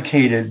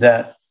advocated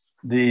that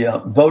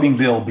the voting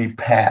bill be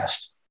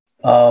passed.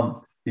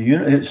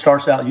 It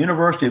starts out,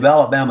 University of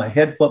Alabama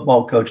head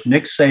football coach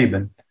Nick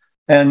Saban,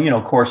 and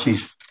of course they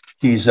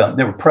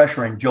were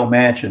pressuring Joe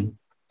Manchin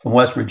from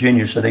West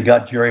Virginia, so they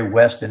got Jerry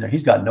West in there.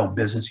 He's got no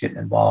business getting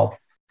involved,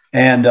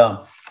 and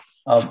I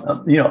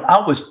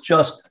was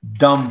just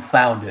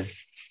dumbfounded.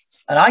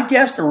 And I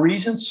guess the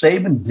reason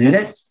Saban did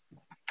it,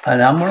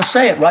 and I'm going to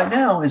say it right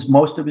now, is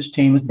most of his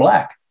team is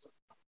black.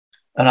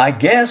 And I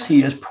guess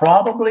he is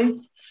probably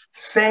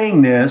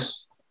saying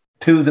this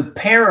to the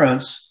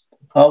parents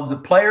of the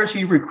players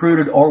he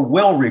recruited or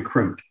will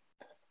recruit.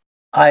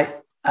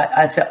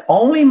 It's the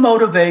only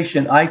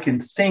motivation I can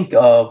think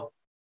of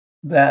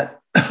that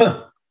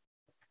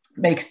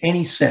makes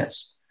any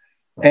sense.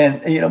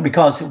 And,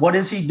 because what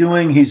is he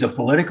doing? He's a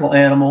political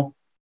animal.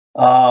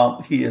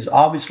 He is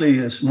obviously,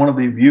 as one of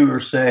the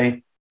viewers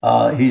say,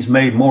 he's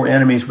made more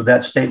enemies with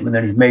that statement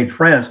than he's made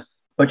friends.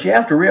 But you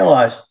have to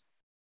realize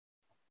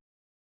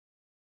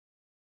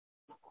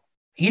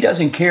he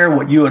doesn't care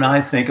what you and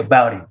I think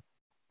about him.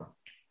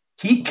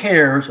 He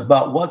cares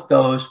about what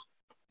those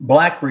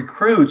black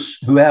recruits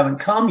who haven't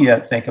come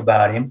yet think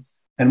about him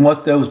and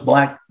what those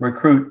black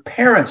recruit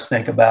parents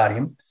think about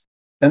him.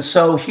 And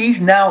so he's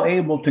now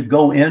able to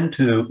go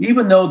into,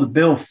 even though the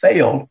bill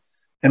failed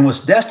and was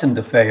destined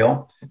to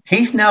fail,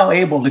 he's now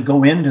able to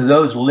go into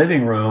those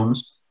living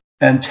rooms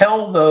and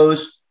tell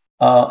those,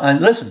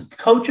 and listen,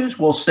 coaches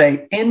will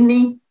say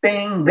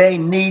anything they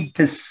need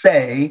to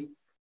say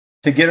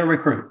to get a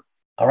recruit.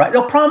 All right.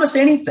 They'll promise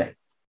anything.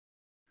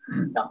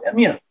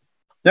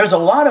 There's a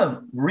lot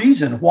of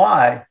reason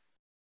why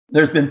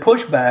there's been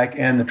pushback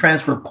and the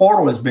transfer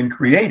portal has been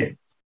created,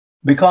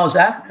 because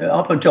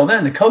up until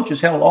then, the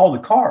coaches held all the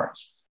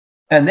cards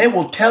and they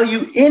will tell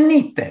you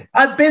anything.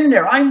 I've been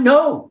there. I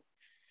know.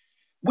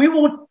 We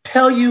will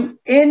tell you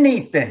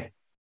anything.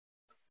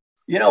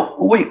 And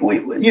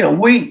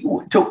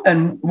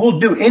we'll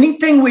do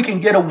anything we can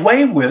get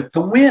away with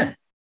to win.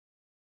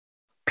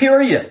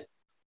 Period.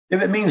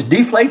 If it means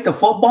deflate the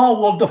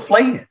football, we'll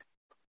deflate it.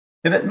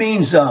 If it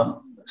means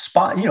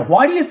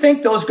why do you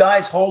think those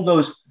guys hold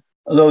those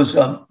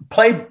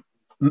play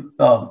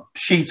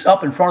sheets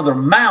up in front of their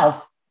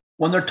mouth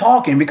when they're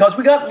talking? Because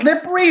we got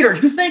lip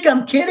readers. You think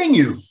I'm kidding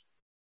you?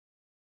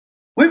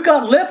 We've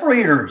got lip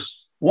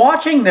readers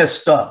watching this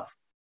stuff.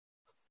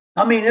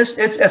 I mean,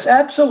 it's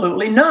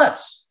absolutely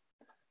nuts.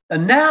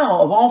 And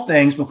now, of all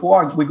things,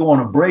 before we go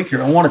on a break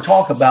here, I want to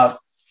talk about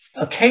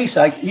a case.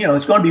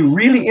 It's going to be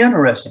really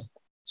interesting.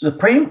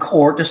 Supreme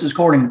Court, this is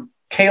according to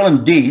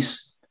Kalen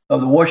Deese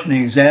of the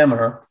Washington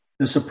Examiner,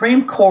 the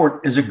Supreme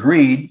Court has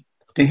agreed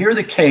to hear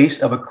the case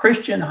of a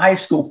Christian high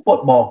school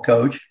football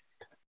coach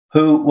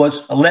who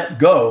was let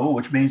go,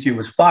 which means he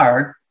was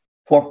fired,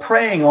 for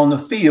praying on the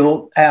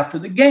field after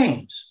the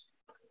games.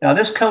 Now,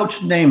 this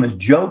coach's name is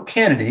Joe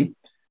Kennedy.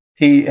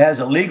 He has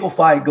a legal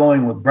fight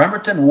going with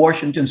Bremerton,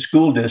 Washington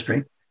School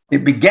District.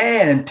 It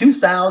began in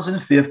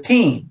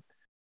 2015.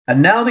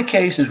 And now the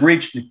case has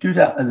reached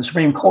the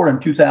Supreme Court in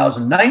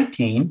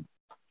 2019,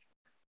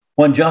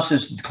 when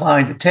justice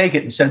declined to take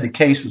it and said the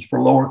case was for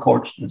lower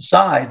courts to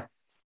decide.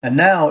 And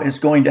now it's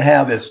going to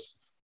have its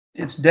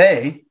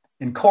day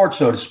in court,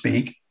 so to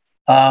speak.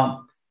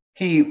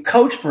 He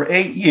coached for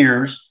 8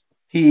 years.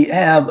 He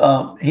had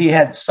what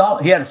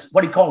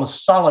he called a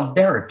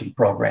solidarity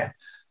program.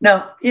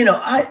 Now,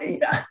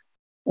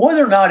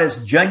 whether or not it's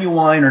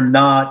genuine or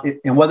not,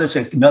 and whether it's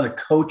another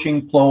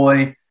coaching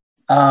ploy,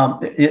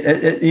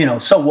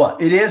 so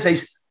what? It is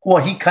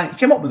he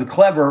came up with a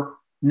clever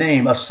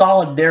name, a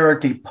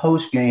solidarity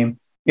postgame,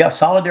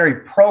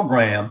 solidarity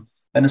program.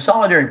 And the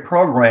solidarity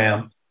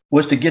program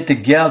was to get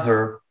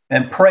together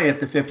and pray at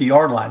the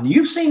 50-yard line.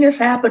 You've seen this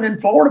happen in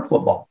Florida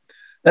football,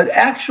 that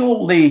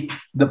actually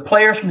the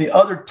players from the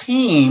other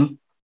team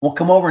will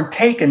come over and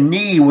take a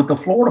knee with the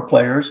Florida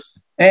players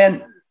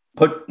and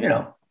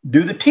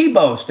do the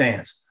Tebow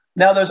stance.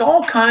 Now, there's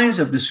all kinds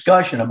of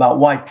discussion about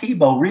why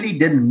Tebow really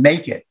didn't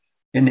make it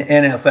in the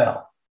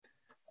NFL.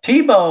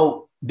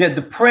 Tebow did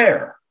the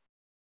prayer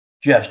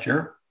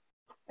gesture.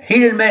 He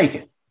didn't make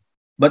it.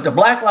 But the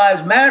Black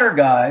Lives Matter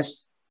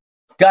guys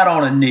got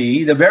on a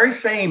knee, the very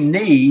same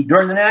knee,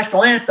 during the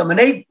national anthem, and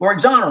they were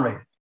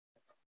exonerated.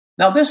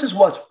 Now, this is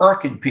what's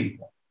irking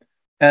people.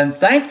 And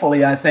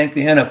thankfully, I think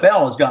the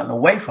NFL has gotten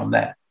away from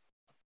that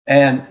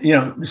and,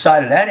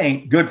 decided that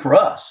ain't good for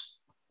us.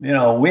 We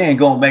ain't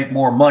going to make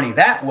more money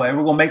that way.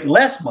 We're going to make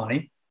less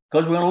money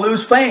because we're going to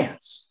lose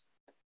fans.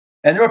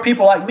 And there are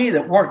people like me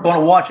that weren't going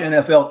to watch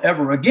NFL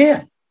ever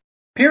again,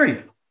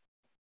 period.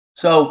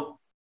 So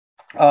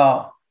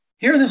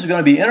here, this is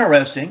going to be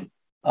interesting.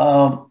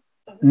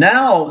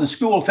 now the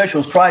school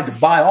officials tried to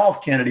buy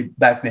off Kennedy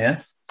back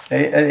then.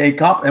 They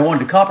wanted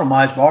to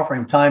compromise by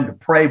offering him time to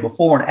pray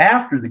before and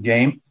after the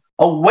game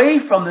away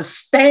from the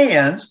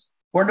stands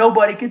where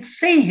nobody could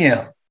see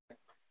him.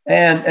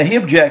 And he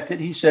objected.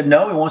 He said,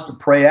 no, he wants to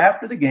pray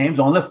after the games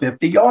on the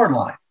 50-yard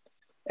line.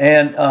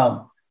 And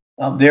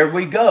there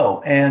we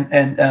go.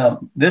 And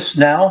this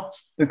now,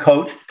 the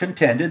coach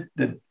contended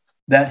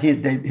that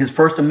his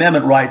First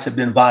Amendment rights have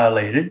been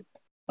violated.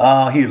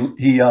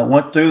 He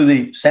went through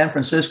the San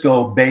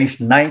Francisco-based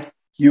 9th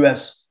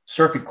U.S.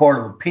 Circuit Court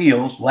of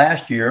Appeals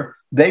last year.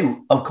 They,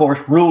 of course,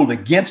 ruled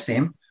against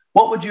him.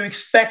 What would you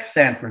expect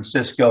San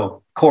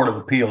Francisco Court of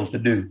Appeals to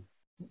do?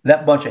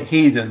 That bunch of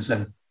heathens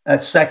and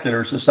that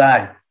secular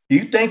society. Do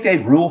you think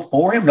they'd rule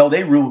for him? No,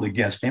 they ruled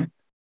against him.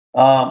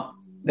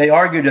 They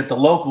argued that the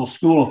local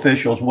school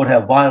officials would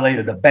have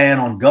violated a ban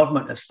on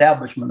government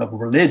establishment of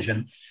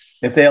religion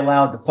if they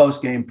allowed the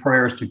post-game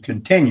prayers to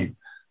continue.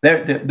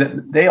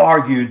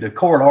 The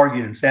court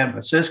argued in San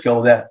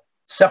Francisco that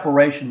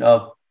separation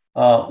of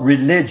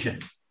religion.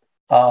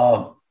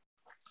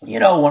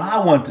 When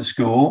I went to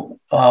school,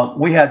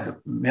 we had the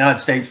United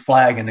States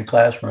flag in the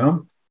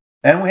classroom,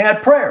 and we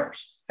had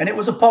prayers, and it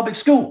was a public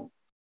school.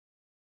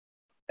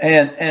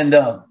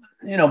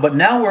 But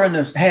now we're in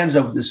the hands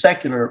of the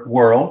secular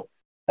world.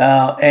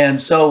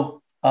 And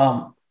so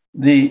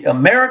the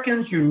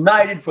Americans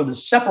United for the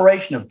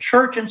Separation of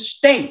Church and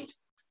State.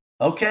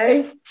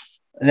 Okay.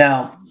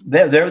 Now,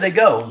 there they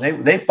go.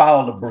 They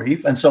filed a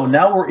brief. And so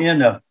now we're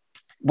in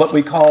what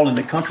we call in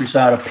the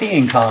countryside a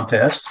peeing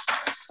contest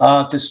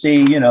to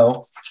see,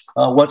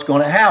 what's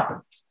going to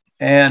happen.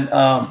 And,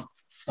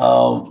 we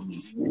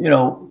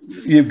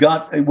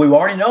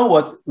already know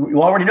what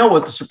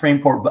the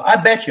Supreme Court, I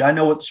bet you I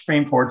know what the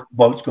Supreme Court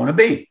vote's going to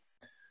be.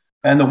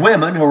 And the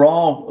women who are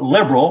all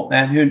liberal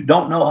and who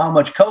don't know how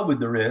much COVID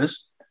there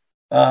is,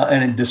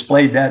 and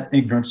displayed that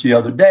ignorance the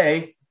other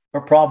day,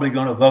 are probably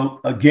going to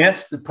vote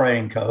against the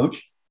praying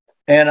coach.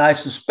 And I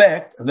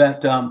suspect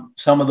that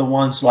some of the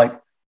ones like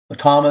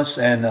Thomas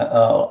and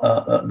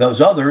those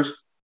others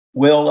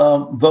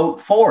will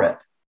vote for it.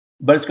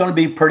 But it's going to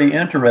be pretty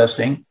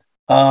interesting.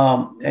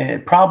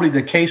 And probably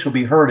the case will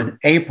be heard in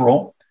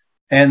April,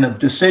 and the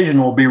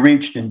decision will be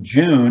reached in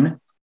June.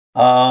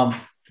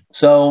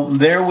 So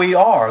there we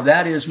are.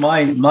 That is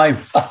my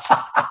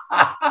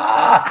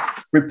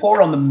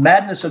report on the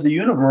madness of the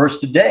universe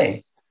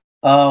today.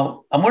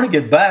 I'm going to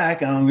get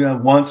back, and I'm going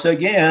to once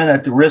again,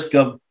 at the risk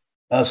of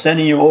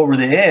sending you over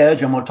the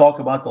edge, I'm going to talk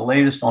about the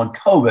latest on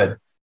COVID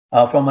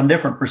from a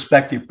different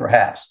perspective,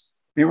 perhaps.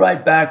 Be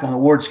right back on the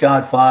Ward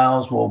Scott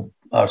Files. We'll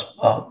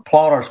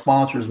applaud our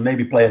sponsors and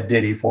maybe play a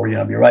ditty for you.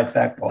 I'll be right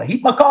back while I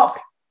heat my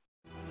coffee.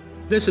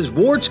 This is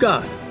Ward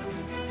Scott,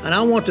 and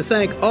I want to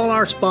thank all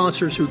our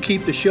sponsors who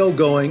keep the show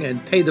going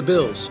and pay the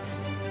bills.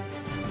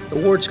 The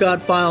Ward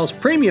Scott Files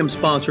premium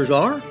sponsors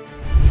are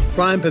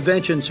Crime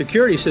Prevention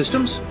Security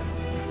Systems,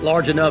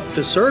 large enough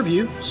to serve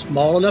you,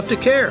 small enough to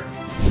care.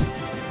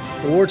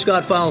 The Ward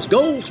Scott Files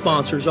Gold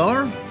sponsors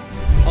are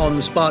On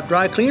the Spot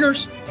Dry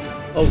Cleaners,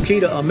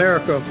 Okita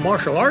America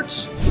Martial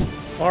Arts,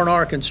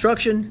 R&R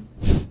Construction,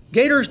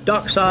 Gators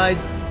Dockside,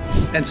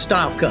 and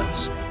Style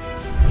Cuts.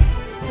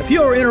 If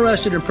you are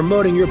interested in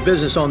promoting your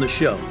business on the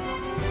show,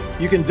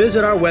 you can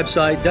visit our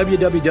website,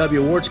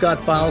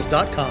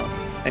 www.wardscottfiles.com,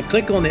 and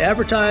click on the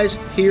Advertise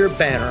Here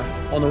banner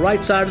on the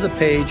right side of the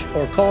page,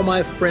 or call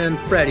my friend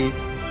Freddie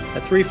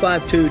at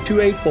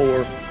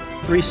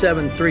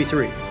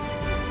 352-284-3733.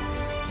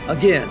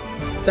 Again,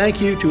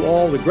 thank you to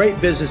all the great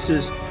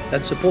businesses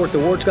that support the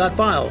Ward Scott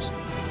Files.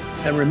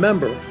 And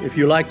remember, if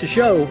you like the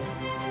show,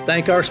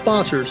 thank our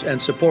sponsors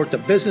and support the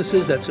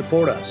businesses that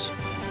support us.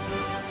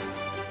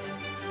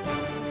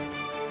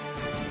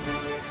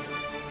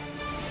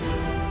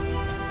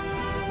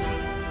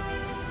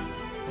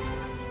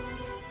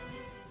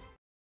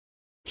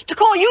 To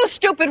call you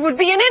stupid would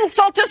be an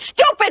insult to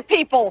stupid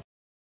people.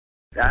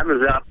 I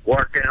was up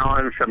working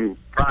on some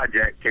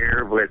project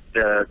here with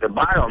the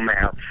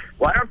biomass.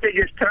 Why don't they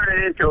just turn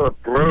it into a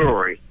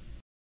brewery?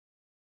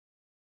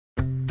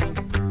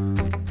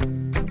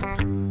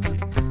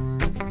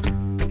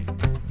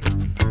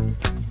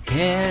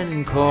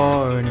 Ken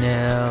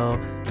Cornell,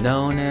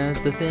 known as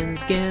the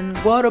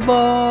thin-skinned water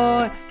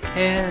boy.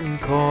 Ken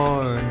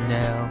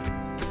Cornell,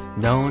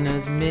 known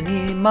as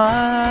Mini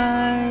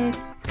Mike.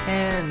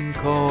 Ken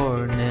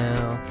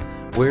Cornell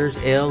wears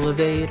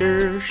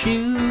elevator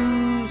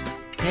shoes.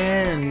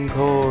 Ken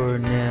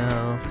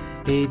Cornell,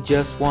 he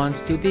just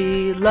wants to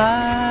be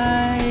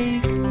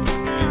like.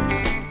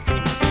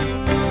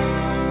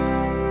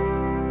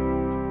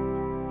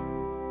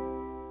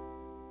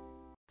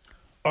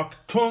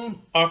 Achtung,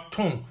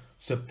 Achtung,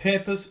 the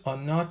papers are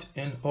not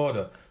in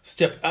order.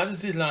 Step out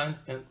of the line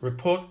and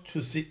report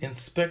to the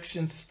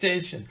inspection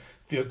station.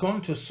 We are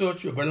going to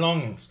search your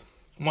belongings.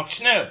 Mach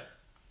schnell!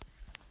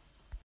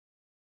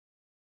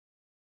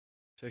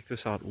 Check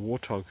this out,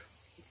 Warthog.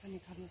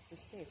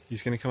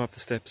 He's going to come up the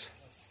steps.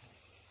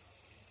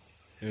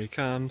 Here he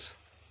comes.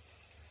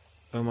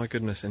 Oh my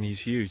goodness, and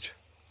he's huge.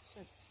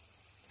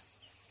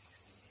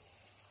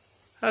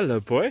 Hello,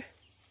 boy. I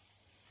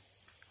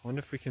wonder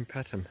if we can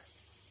pet him.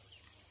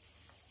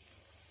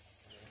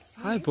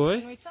 Hi,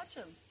 boy. Can we touch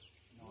him?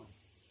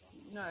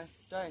 No,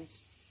 don't.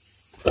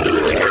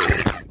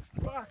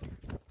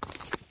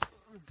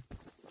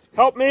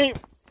 Help me!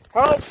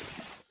 Help!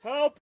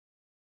 Help!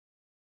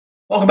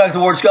 Welcome back to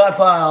Ward Scott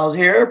Files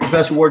here.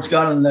 Professor Ward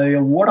Scott in the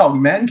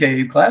Warthog Man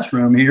Cave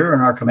classroom here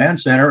in our command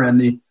center in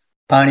the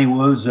piney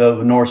woods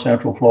of North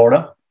Central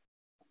Florida.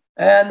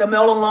 And the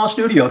Melon Law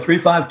Studio,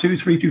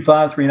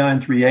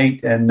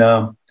 352-325-3938, and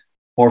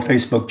or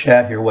Facebook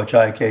chat here, which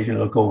I occasionally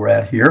look over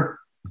at here.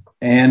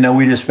 And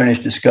we just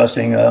finished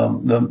discussing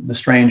the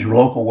strange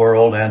local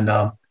world and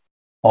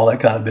all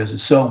that kind of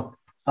business. So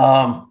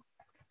I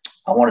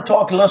want to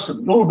talk a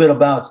little bit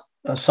about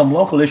some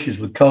local issues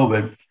with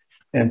COVID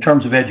in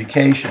terms of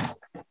education.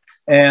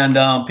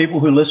 And people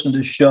who listen to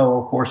this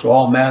show, of course, are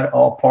all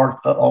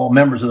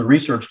members of the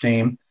research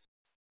team.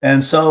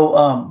 And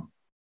so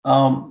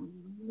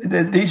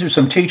these are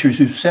some teachers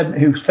who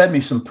fed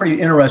me some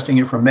pretty interesting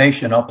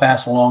information I'll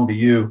pass along to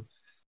you.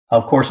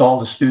 Of course, all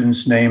the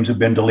students' names have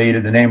been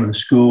deleted. The name of the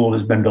school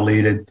has been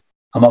deleted.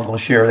 I'm not going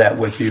to share that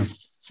with you.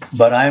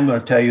 But I'm going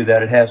to tell you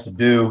that it has to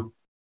do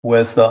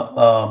with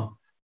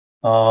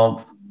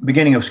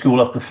beginning of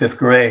school up to 5th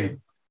grade.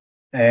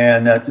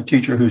 And that the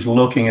teacher who's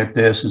looking at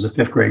this is a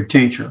 5th grade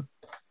teacher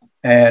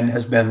and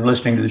has been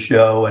listening to the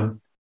show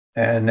and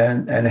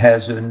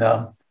has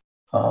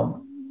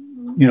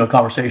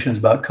conversations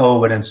about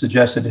COVID and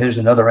suggested here's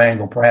another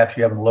angle perhaps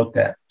you haven't looked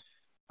at.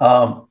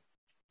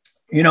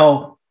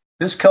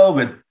 This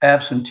COVID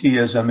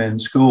absenteeism in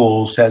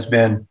schools has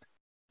been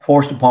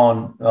forced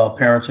upon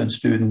parents and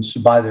students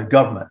by the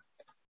government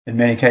in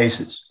many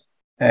cases.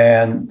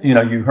 And,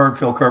 you heard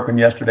Phil Kirkman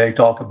yesterday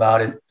talk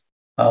about it.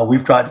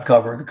 We've tried to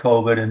cover the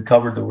COVID and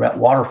covered the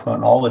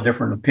waterfront, all the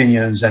different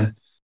opinions and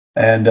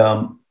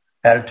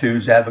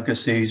attitudes,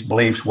 advocacies,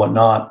 beliefs,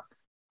 whatnot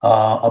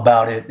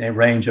about it. They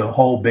range a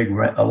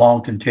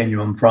long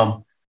continuum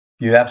from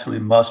you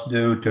absolutely must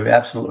do to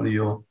absolutely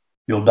you'll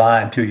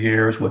die in 2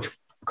 years, which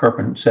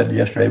Kirkman said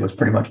yesterday was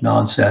pretty much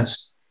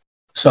nonsense.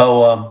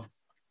 So,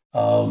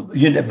 but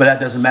that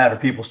doesn't matter.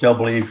 People still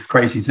believe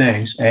crazy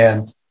things,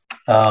 and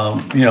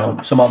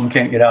some of them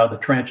can't get out of the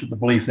trench of the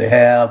belief they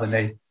have, and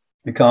they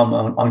become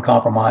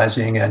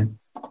uncompromising and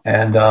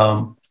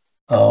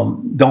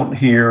don't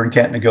hear and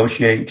can't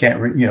negotiate,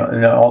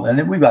 and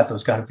then we've got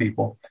those kind of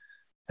people,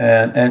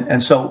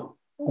 and so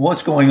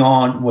what's going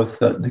on with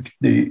the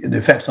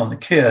effects on the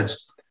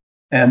kids?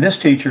 And this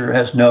teacher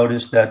has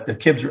noticed that the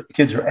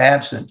kids are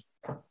absent,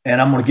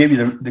 and I'm going to give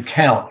you the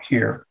count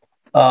here.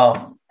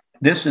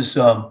 This is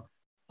the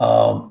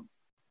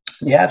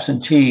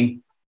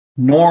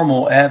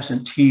normal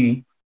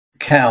absentee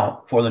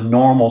count for the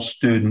normal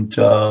student.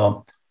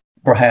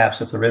 Perhaps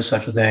if there is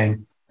such a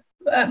thing,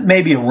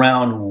 maybe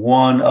around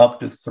 1 up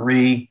to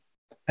 3.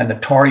 And the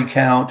tardy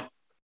count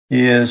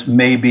is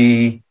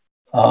maybe,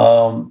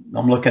 I'm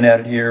looking at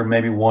it here,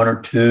 maybe 1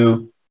 or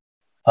 2,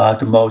 at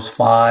the most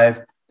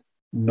 5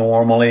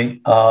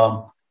 normally.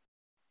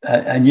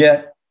 And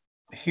yet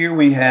here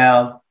we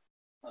have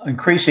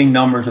increasing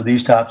numbers of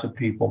these types of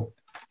people.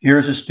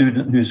 Here's a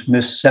student who's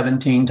missed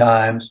 17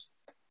 times,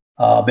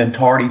 been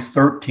tardy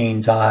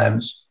 13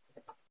 times.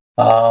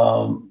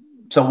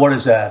 So what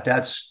is that?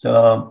 That's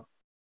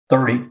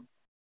 30,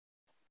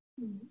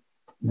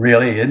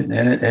 really.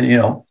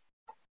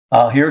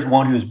 Here's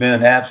one who's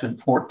been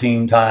absent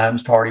 14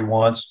 times, tardy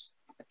once.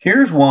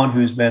 Here's one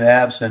who's been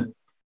absent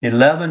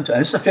 11 times.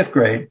 This is the 5th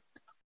grade.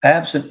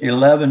 Absent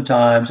 11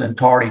 times and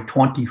tardy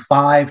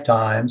 25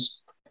 times.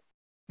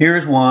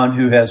 Here's one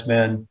who has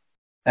been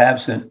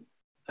absent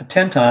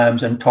 10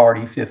 times and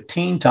tardy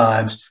 15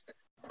 times.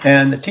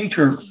 And the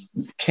teacher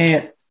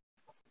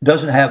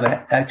doesn't have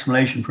an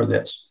explanation for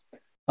this.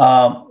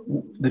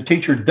 The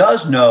teacher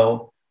does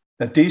know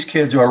that these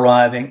kids are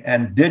arriving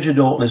and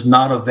digital is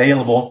not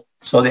available,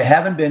 so they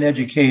haven't been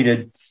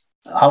educated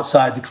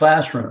outside the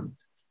classroom.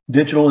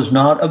 Digital is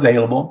not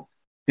available.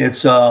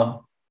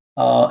 So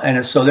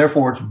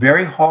therefore it's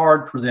very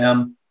hard for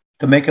them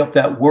to make up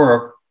that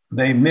work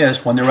they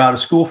missed when they're out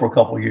of school for a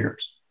couple of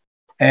years.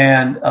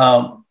 And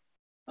so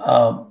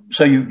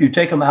you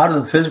take them out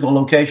of the physical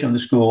location of the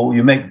school,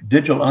 you make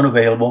digital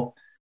unavailable,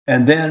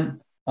 and then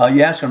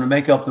you ask them to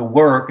make up the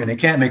work, and they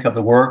can't make up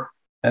the work,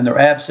 and they're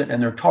absent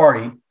and they're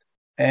tardy.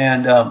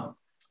 And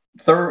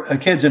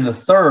kids in the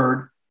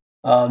 3rd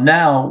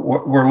now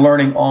we're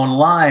learning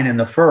online in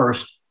the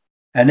 1st,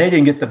 and they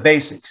didn't get the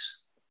basics.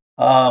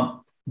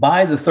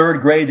 By the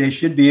 3rd grade, they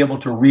should be able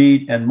to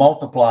read and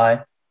multiply,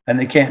 and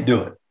they can't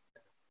do it.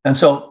 And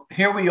so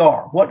here we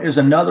are. What is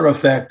another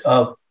effect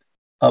of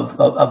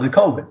the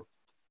COVID?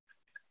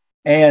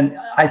 And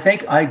I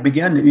think I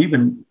begin to,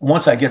 even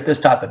once I get this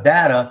type of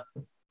data,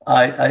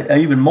 I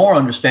even more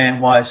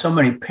understand why so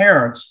many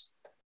parents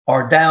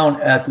are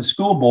down at the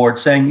school board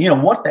saying,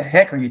 what the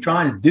heck are you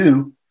trying to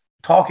do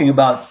talking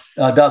about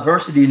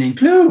diversity and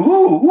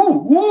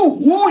inclusion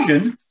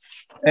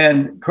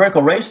and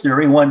critical race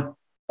theory when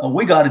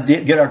we got to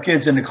get our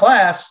kids into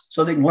class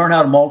so they can learn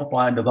how to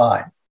multiply and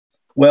divide.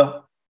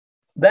 Well,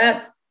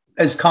 that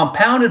is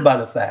compounded by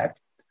the fact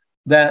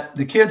that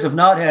the kids have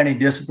not had any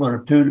discipline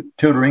or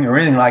tutoring or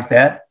anything like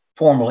that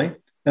formally.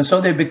 And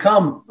so they've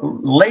become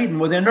laden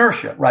with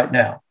inertia right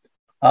now.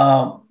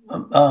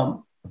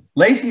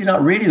 Lazy is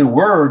not really the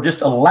word,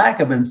 just a lack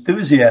of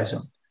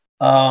enthusiasm.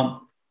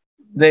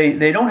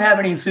 They don't have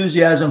any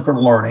enthusiasm for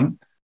learning.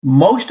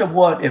 Most of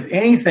what, if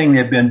anything,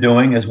 they've been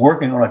doing is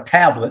working on a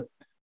tablet,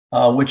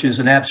 which is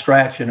an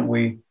abstraction that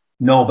we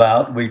know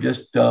about. We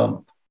just,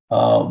 the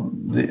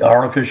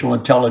artificial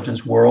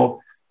intelligence world.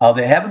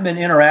 They haven't been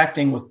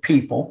interacting with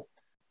people.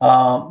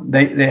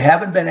 They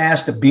haven't been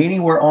asked to be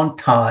anywhere on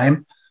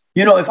time.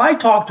 You know, if I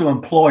talk to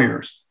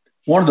employers,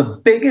 one of the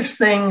biggest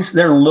things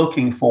they're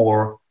looking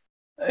for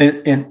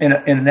in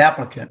an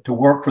applicant to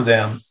work for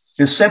them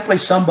is simply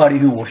somebody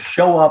who will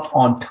show up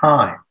on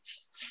time,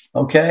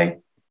 okay,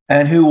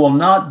 and who will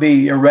not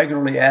be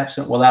irregularly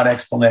absent without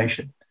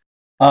explanation.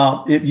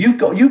 If you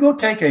go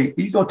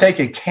take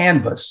a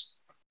canvas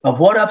of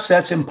what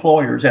upsets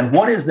employers and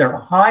what is their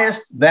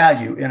highest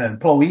value in an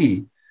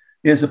employee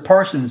is the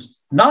person's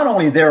not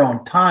only there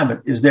on time,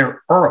 but is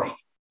there early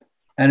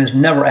and is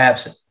never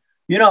absent.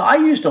 You know, I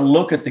used to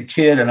look at the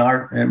kid and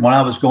when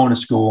I was going to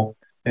school,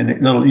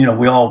 and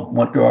we all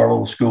went to our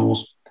little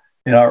schools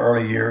in our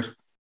early years,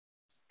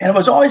 and it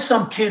was always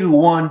some kid who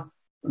won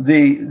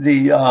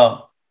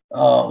the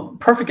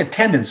perfect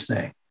attendance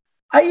thing.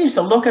 I used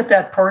to look at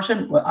that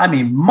person. I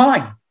mean,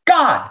 my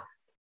God,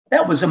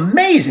 that was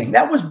amazing.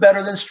 That was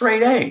better than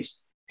straight A's.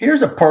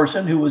 Here's a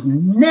person who was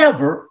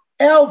never,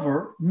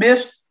 ever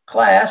missed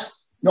class,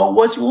 nor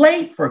was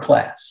late for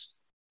class.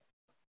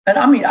 And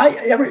I mean,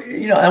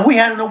 and we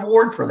had an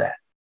award for that.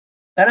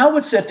 And I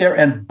would sit there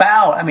and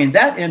bow. I mean,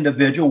 that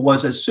individual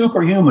was a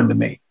superhuman to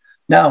me.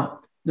 Now,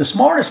 the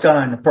smartest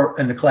guy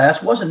in the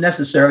class wasn't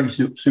necessarily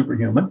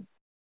superhuman.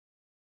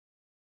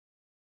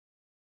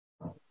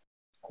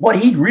 What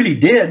he really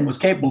did and was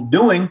capable of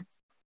doing,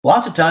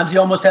 lots of times he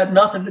almost had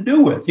nothing to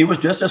do with. He was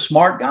just a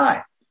smart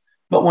guy.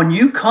 But when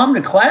you come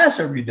to class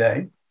every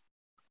day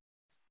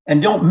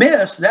and don't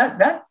miss,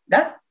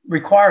 that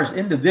requires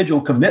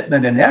individual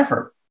commitment and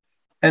effort.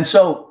 And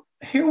so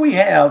here we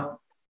have,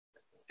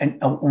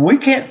 and we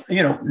can't,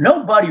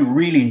 nobody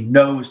really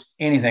knows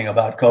anything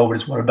about COVID.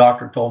 It's what a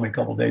doctor told me a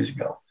couple of days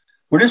ago.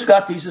 We just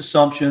got these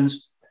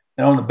assumptions,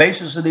 and on the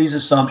basis of these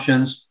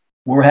assumptions,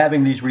 we're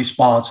having these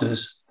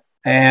responses.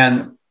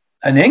 And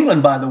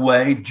England, by the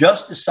way,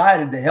 just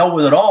decided to hell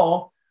with it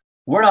all.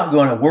 We're not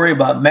going to worry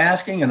about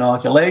masking,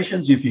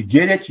 inoculations. If you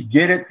get it, you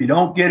get it. If you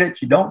don't get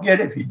it, you don't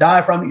get it. If you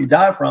die from it, you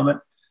die from it.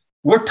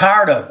 We're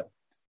tired of it.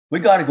 We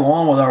got to go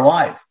on with our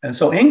life. And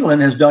so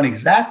England has done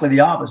exactly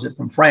the opposite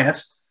from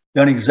France,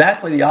 done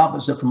exactly the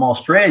opposite from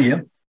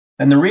Australia.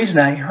 And the reason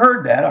I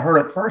heard that, I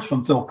heard it first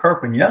from Phil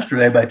Kirkman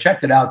yesterday, but I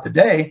checked it out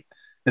today.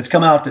 It's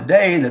come out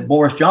today that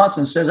Boris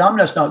Johnson says, I'm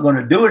just not going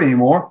to do it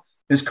anymore.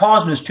 It's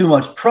causing us too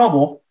much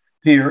trouble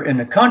here in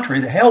the country.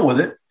 The hell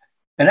with it.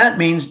 And that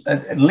means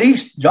at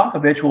least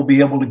Djokovic will be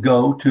able to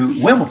go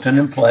to Wimbledon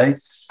and play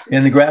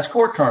in the grass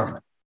court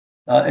tournament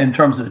in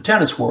terms of the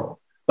tennis world.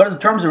 But in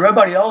terms of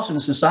everybody else in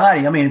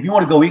society, I mean, if you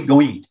want to go eat,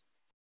 go eat.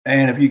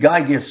 And if your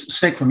guy gets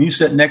sick from you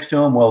sitting next to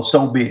him, well,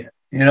 so be it.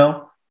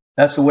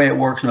 That's the way it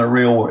works in the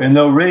real world. In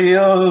the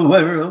real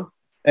world.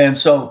 And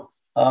so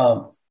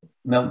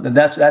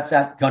that's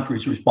that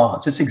country's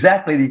response. It's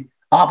exactly the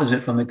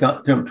opposite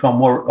from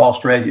where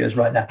Australia is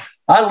right now.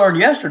 I learned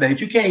yesterday that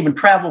you can't even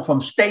travel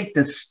from state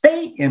to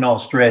state in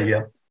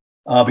Australia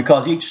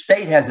because each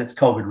state has its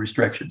COVID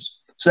restrictions.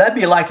 So that'd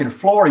be like in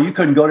Florida, you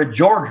couldn't go to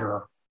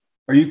Georgia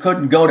or you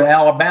couldn't go to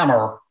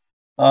Alabama.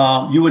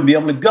 You wouldn't be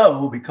able to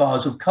go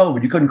because of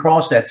COVID. You couldn't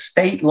cross that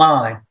state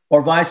line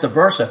or vice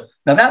versa.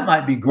 Now, that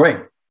might be great.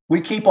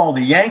 We keep all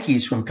the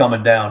Yankees from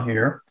coming down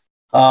here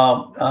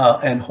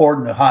and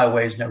hoarding the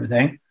highways and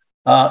everything.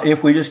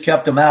 If we just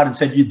kept them out and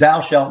said, thou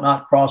shalt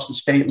not cross the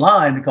state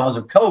line because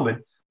of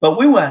COVID. But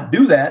we won't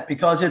do that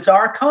because it's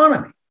our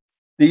economy.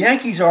 The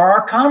Yankees are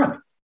our economy.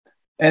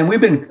 And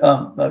we've been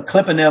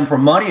clipping them for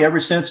money ever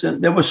since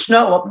there was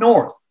snow up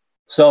north.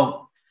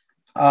 So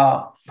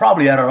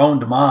probably at our own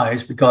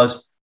demise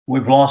because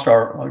we've lost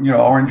our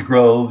orange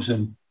groves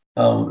and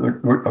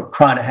we're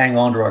trying to hang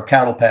on to our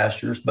cattle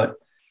pastures. But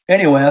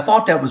anyway, I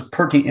thought that was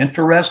pretty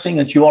interesting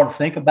that you ought to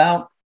think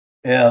about.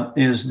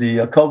 Is the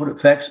COVID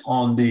effects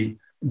on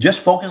just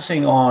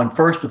focusing on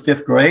 1st to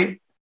 5th grade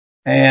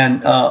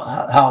and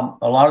how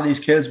a lot of these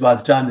kids, by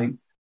the time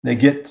they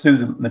get through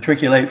the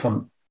matriculate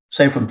from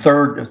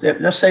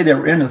 3rd, let's say they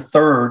were in the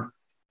 3rd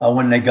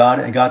when they got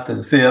it and got to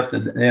the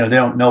 5th, they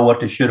don't know what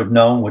they should have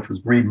known, which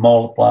was read and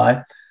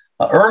multiply.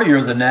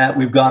 Earlier than that,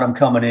 we've got them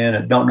coming in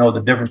and don't know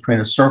the difference between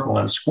a circle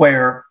and a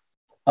square.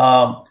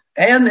 And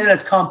then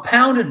it's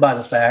compounded by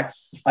the fact,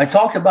 I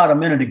talked about a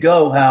minute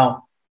ago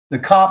how the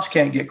cops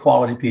can't get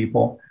quality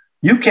people.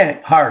 You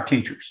can't hire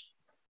teachers.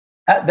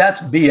 That's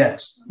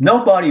BS.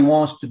 Nobody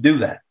wants to do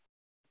that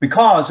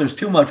because there's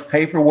too much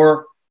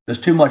paperwork. There's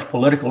too much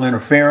political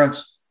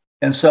interference.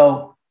 And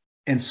so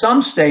in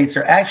some states,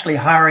 they're actually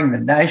hiring the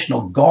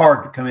National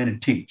Guard to come in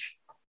and teach.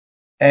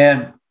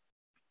 And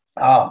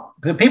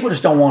People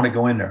just don't want to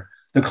go in there.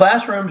 The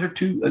classrooms are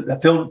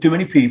filled with too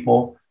many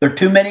people. There are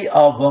too many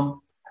of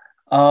them.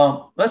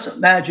 Let's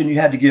imagine you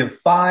had to give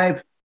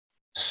 5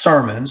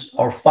 sermons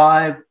or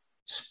 5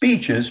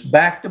 speeches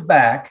back to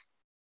back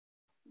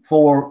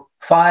for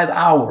 5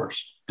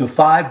 hours to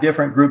 5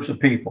 different groups of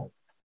people.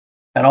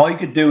 And all you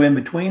could do in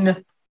between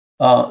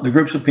the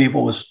groups of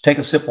people was take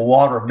a sip of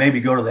water or maybe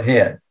go to the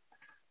head.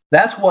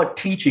 That's what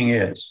teaching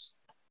is.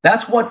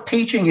 That's what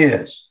teaching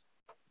is.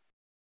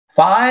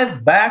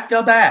 5 back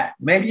to back.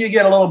 Maybe you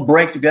get a little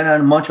break to get out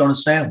and munch on a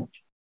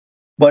sandwich.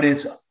 But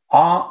it's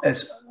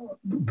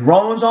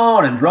drones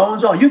on and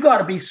drones on. You got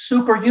to be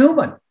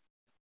superhuman.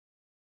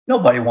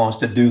 Nobody wants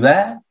to do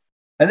that.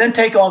 And then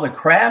take all the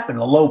crap and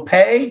the low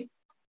pay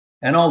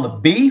and all the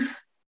beef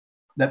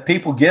that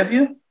people give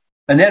you,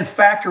 and then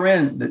factor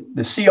in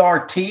the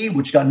CRT,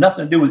 which got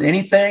nothing to do with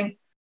anything,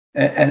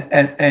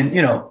 and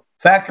you know,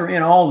 factor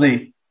in all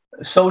the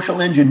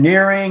social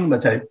engineering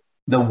that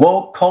the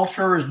woke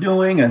culture is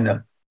doing,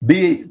 and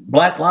the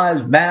Black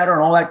Lives Matter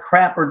and all that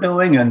crap are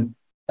doing, and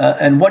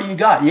what do you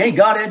got? You ain't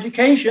got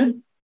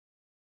education.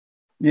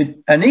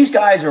 And these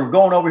guys are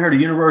going over here to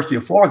the University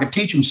of Florida to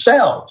teach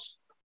themselves.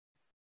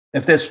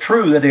 If that's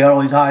true that they got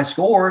all these high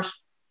scores,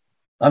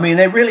 I mean,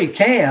 they really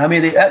can. I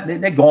mean,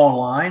 they go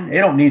online. They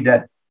don't need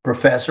that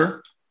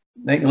professor.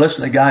 They can listen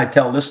to the guy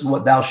tell, "This is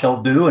what thou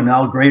shalt do, and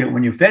I'll grade it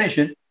when you finish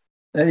it."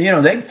 And, you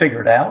know, they can figure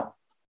it out.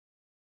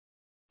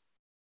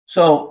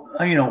 So,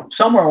 you know,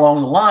 somewhere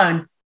along the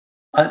line,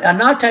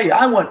 and I'll tell you,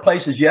 I went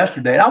places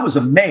yesterday, and I was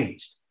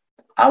amazed.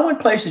 I went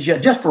places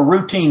just for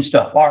routine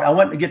stuff. All right, I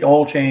went to get the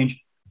oil change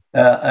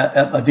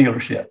at a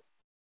dealership.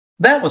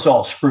 That was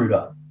all screwed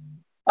up.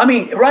 I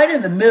mean, right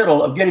in the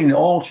middle of getting the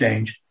oil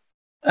change,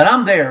 and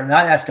I'm there, and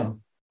I ask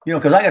them, you know,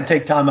 because I got to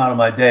take time out of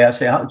my day. I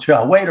say, should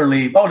I wait or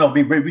leave? Oh, no,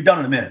 be done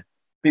in a minute.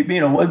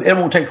 You know, it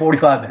won't take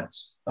 45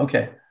 minutes.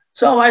 Okay.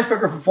 So I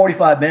figure for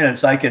 45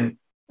 minutes, I can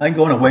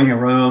go in a waiting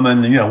room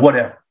and, you know,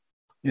 whatever,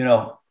 you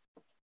know.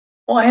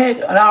 Well, hey,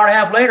 an hour and a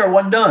half later, it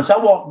wasn't done. So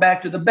I walked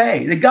back to the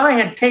bay. The guy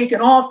had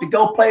taken off to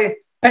go pay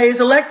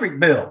his electric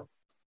bill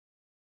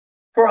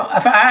for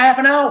half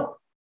an hour.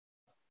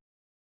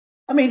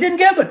 I mean, didn't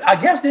give a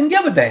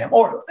damn.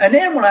 And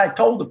then when I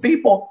told the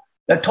people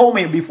that told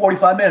me it'd be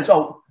 45 minutes,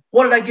 oh,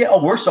 what did I get?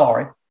 Oh, we're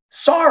sorry.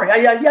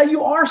 Sorry. Yeah,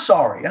 you are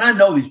sorry. And I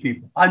know these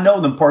people. I know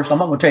them personally. I'm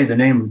not going to tell you the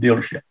name of the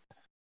dealership.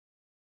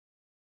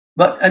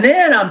 And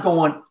then I'm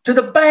going to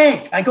the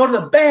bank. I go to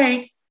the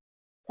bank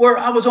where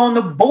I was on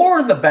the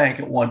board of the bank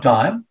at one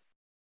time.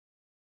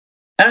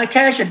 And I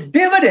cash a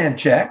dividend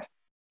check.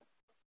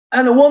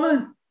 And the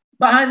woman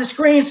behind the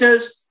screen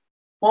says,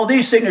 well,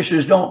 these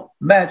signatures don't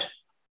match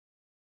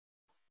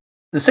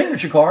the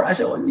signature card. I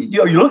said, well, are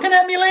you looking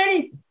at me,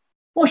 lady?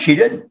 Well, she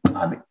didn't.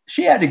 I mean,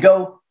 she had to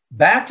go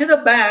back to the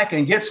back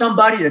and get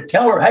somebody to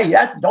tell her, hey,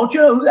 don't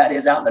you know who that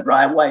is out in the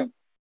driveway?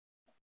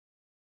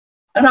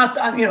 And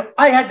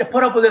I had to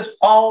put up with this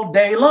all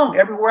day long,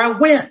 everywhere I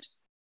went.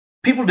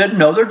 People didn't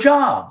know their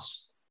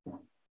jobs.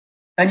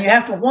 And you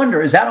have to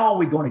wonder, is that all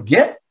we're going to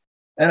get?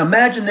 And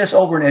imagine this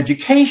over in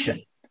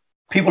education.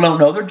 People don't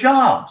know their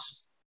jobs.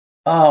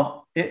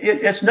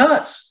 It's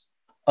nuts.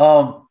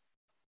 You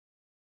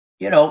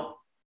know,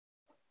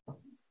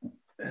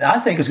 I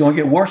think it's going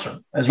to get worse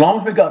as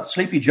long as we got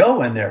Sleepy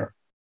Joe in there.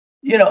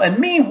 You know, and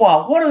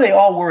meanwhile, what are they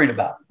all worried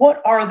about?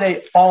 What are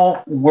they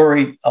all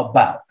worried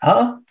about?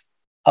 Huh?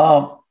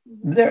 You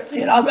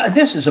know,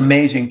 this is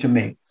amazing to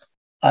me.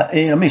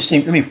 Let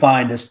me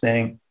find this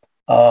thing.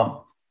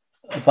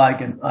 If I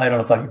can, I don't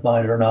know if I can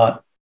find it or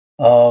not.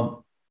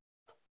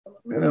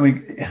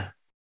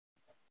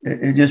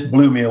 It just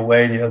blew me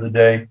away the other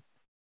day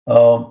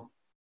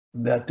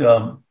that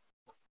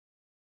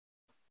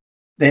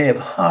they have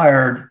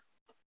hired.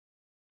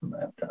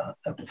 I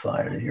have to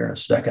find it here in a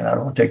second. I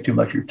don't want to take too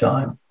much of your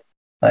time.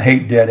 I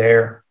hate dead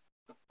air.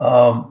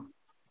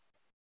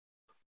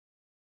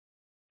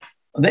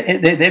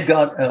 They've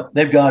got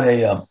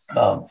a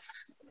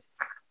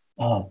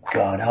oh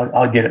God,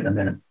 I'll get it in a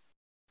minute.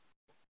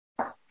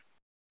 I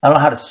don't know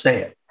how to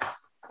say it.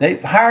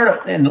 They've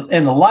hired in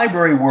the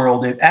library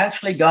world. They've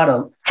actually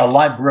got a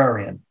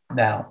librarian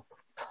now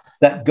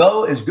that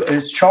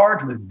is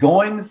charged with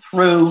going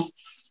through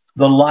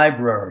the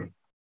library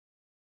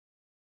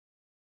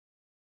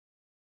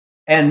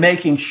and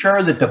making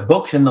sure that the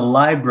books in the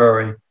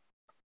library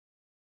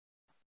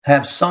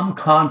have some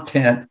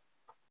content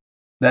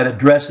that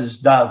addresses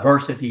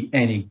diversity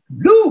and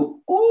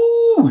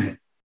inclusion.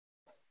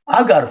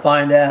 I've got to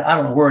find that. I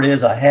don't know where it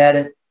is. I had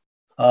it.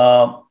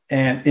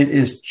 And it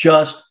is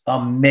just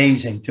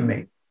amazing to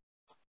me.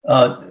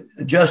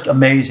 Just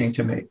amazing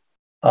to me.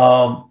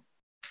 And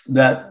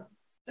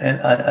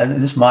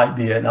this might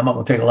be it. And I'm not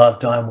going to take a lot of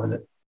time with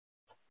it.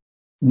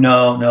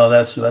 No,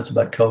 that's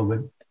about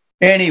COVID.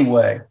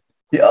 Anyway,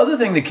 the other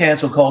thing the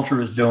cancel culture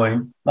is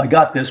doing, I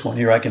got this one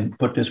here. I can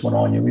put this one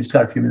on you. We just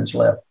got a few minutes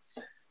left.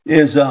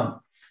 Is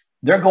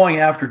they're going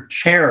after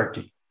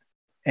charity.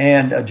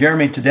 And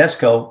Jeremy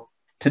Tedesco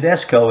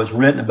has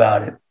written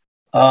about it.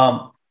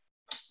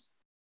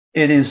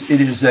 it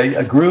is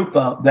a group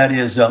that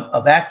is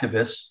of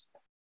activists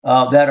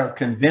that are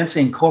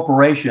convincing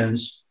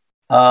corporations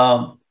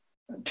to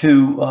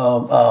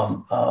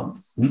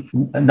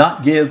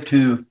not give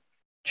to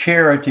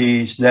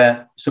charities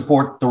that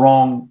support the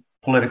wrong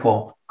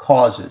political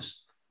causes.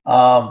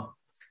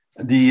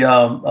 There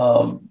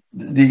are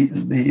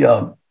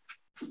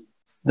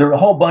a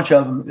whole bunch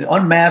of them.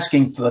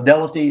 Unmasking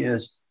Fidelity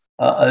is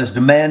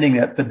demanding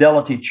that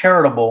Fidelity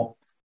Charitable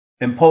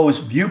impose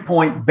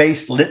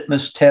viewpoint-based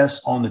litmus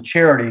tests on the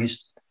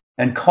charities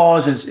and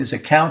causes its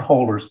account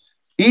holders,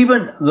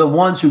 even the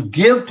ones who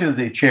give to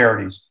the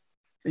charities.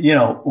 You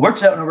know,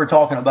 we're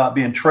talking about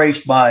being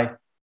traced by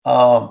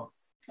Facebook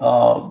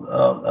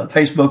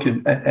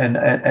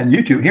and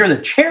YouTube. Here, the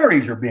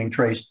charities are being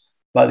traced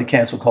by the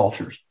cancel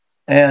cultures.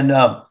 And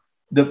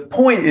the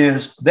point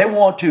is, they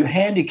want to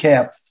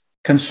handicap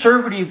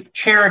conservative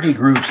charity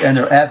groups and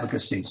their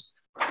advocacies.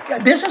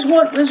 This is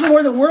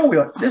where the world we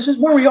are. This is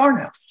where we are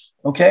now.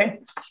 Okay,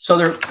 so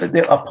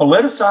they're a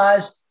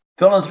politicized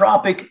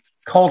philanthropic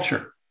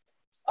culture.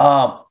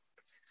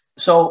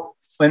 So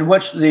in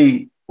which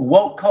the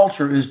woke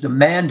culture is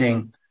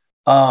demanding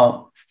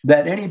that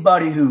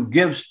anybody who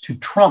gives to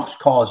Trump's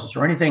causes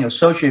or anything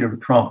associated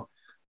with Trump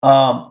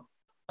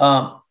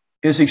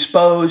is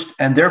exposed,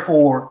 and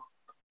therefore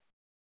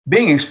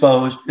being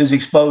exposed is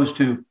exposed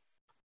to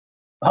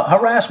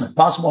harassment,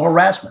 possible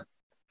harassment.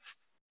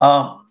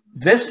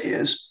 This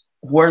is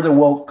where the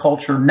woke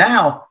culture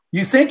now,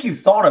 you think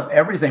you've thought of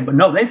everything, but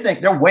no, they think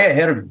they're way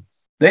ahead of you.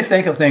 They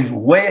think of things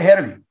way ahead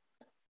of you.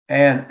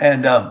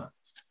 And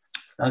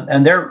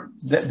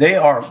they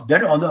are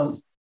there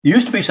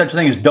used to be such a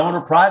thing as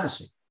donor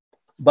privacy,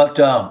 but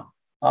you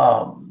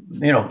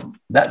know,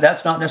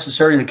 that's not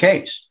necessarily the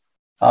case.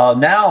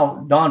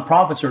 Now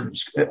nonprofits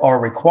are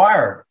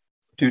required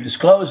to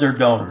disclose their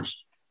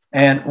donors.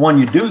 And when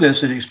you do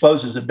this, it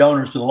exposes the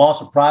donors to the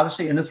loss of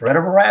privacy and the threat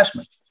of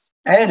harassment.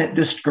 And it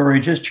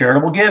discourages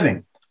charitable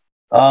giving.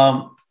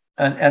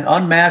 And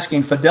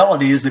Unmasking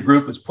Fidelity is the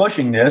group that's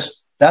pushing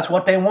this. That's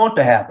what they want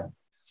to happen.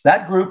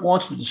 That group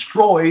wants to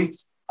destroy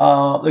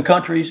the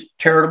country's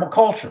charitable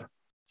culture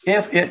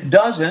if it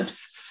doesn't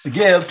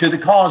give to the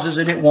causes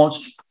that it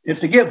wants it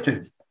to give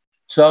to.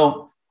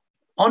 So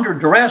under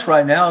duress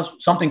right now is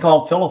something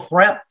called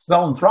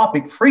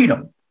philanthropic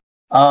freedom.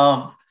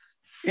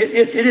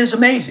 It is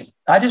amazing.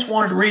 I just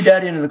wanted to read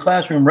that into the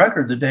classroom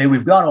record today.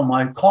 We've got on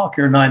my clock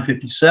here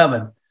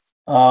 9:57.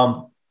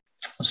 So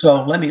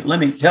let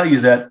me tell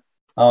you that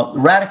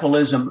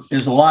radicalism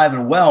is alive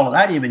and well. And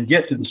I didn't even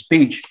get to the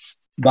speech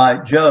by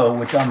Joe,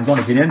 which I'm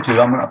going to get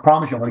into. I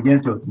promise you I'm going to get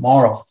into it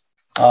tomorrow.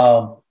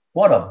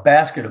 What a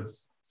basket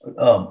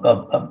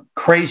of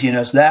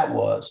craziness that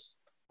was.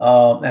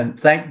 And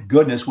thank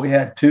goodness we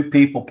had 2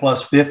 people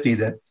plus 50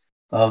 that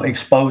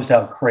exposed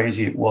how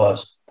crazy it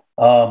was.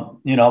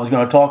 You know, I was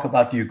going to talk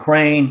about the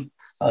Ukraine.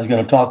 I was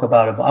going to talk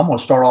about it. I'm going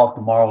to start off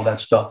tomorrow with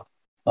that stuff.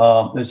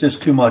 There's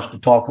just too much to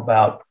talk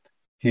about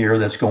here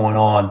that's going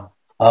on.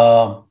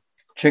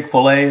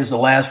 Chick-fil-A is the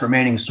last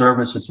remaining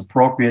service that's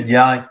appropriate.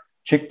 Yeah,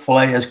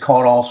 Chick-fil-A has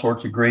caught all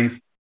sorts of grief.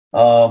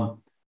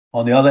 On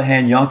the other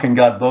hand, Youngkin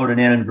got voted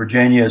in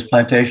Virginia, as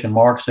Plantation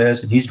Mark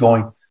says, and he's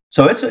going.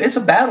 So it's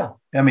a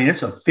battle. I mean,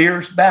 it's a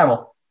fierce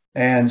battle.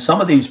 And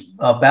some of these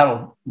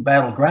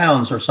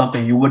battlegrounds are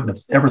something you wouldn't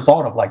have ever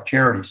thought of, like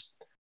charities.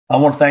 I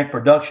want to thank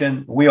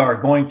production. We are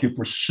going to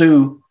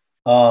pursue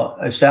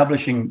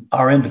establishing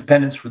our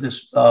independence for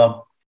this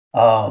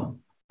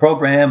program,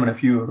 and a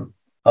few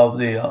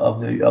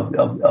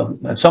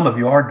and some of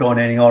you are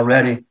donating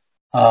already.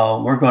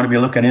 We're going to be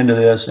looking into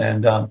this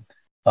and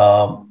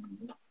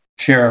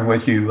sharing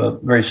with you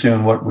very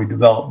soon what we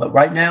develop. But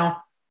right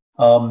now,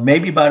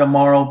 maybe by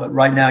tomorrow, but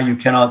right now you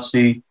cannot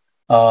see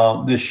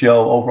this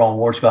show over on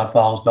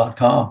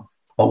WardScottFiles.com.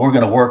 But we're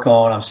going to work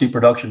on, I see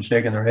production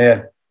shaking their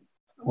head.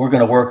 We're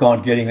going to work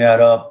on getting that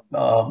up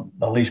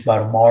at least by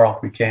tomorrow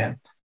if we can.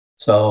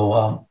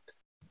 So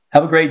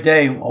have a great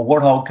day.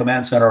 Warthog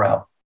Command Center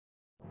out.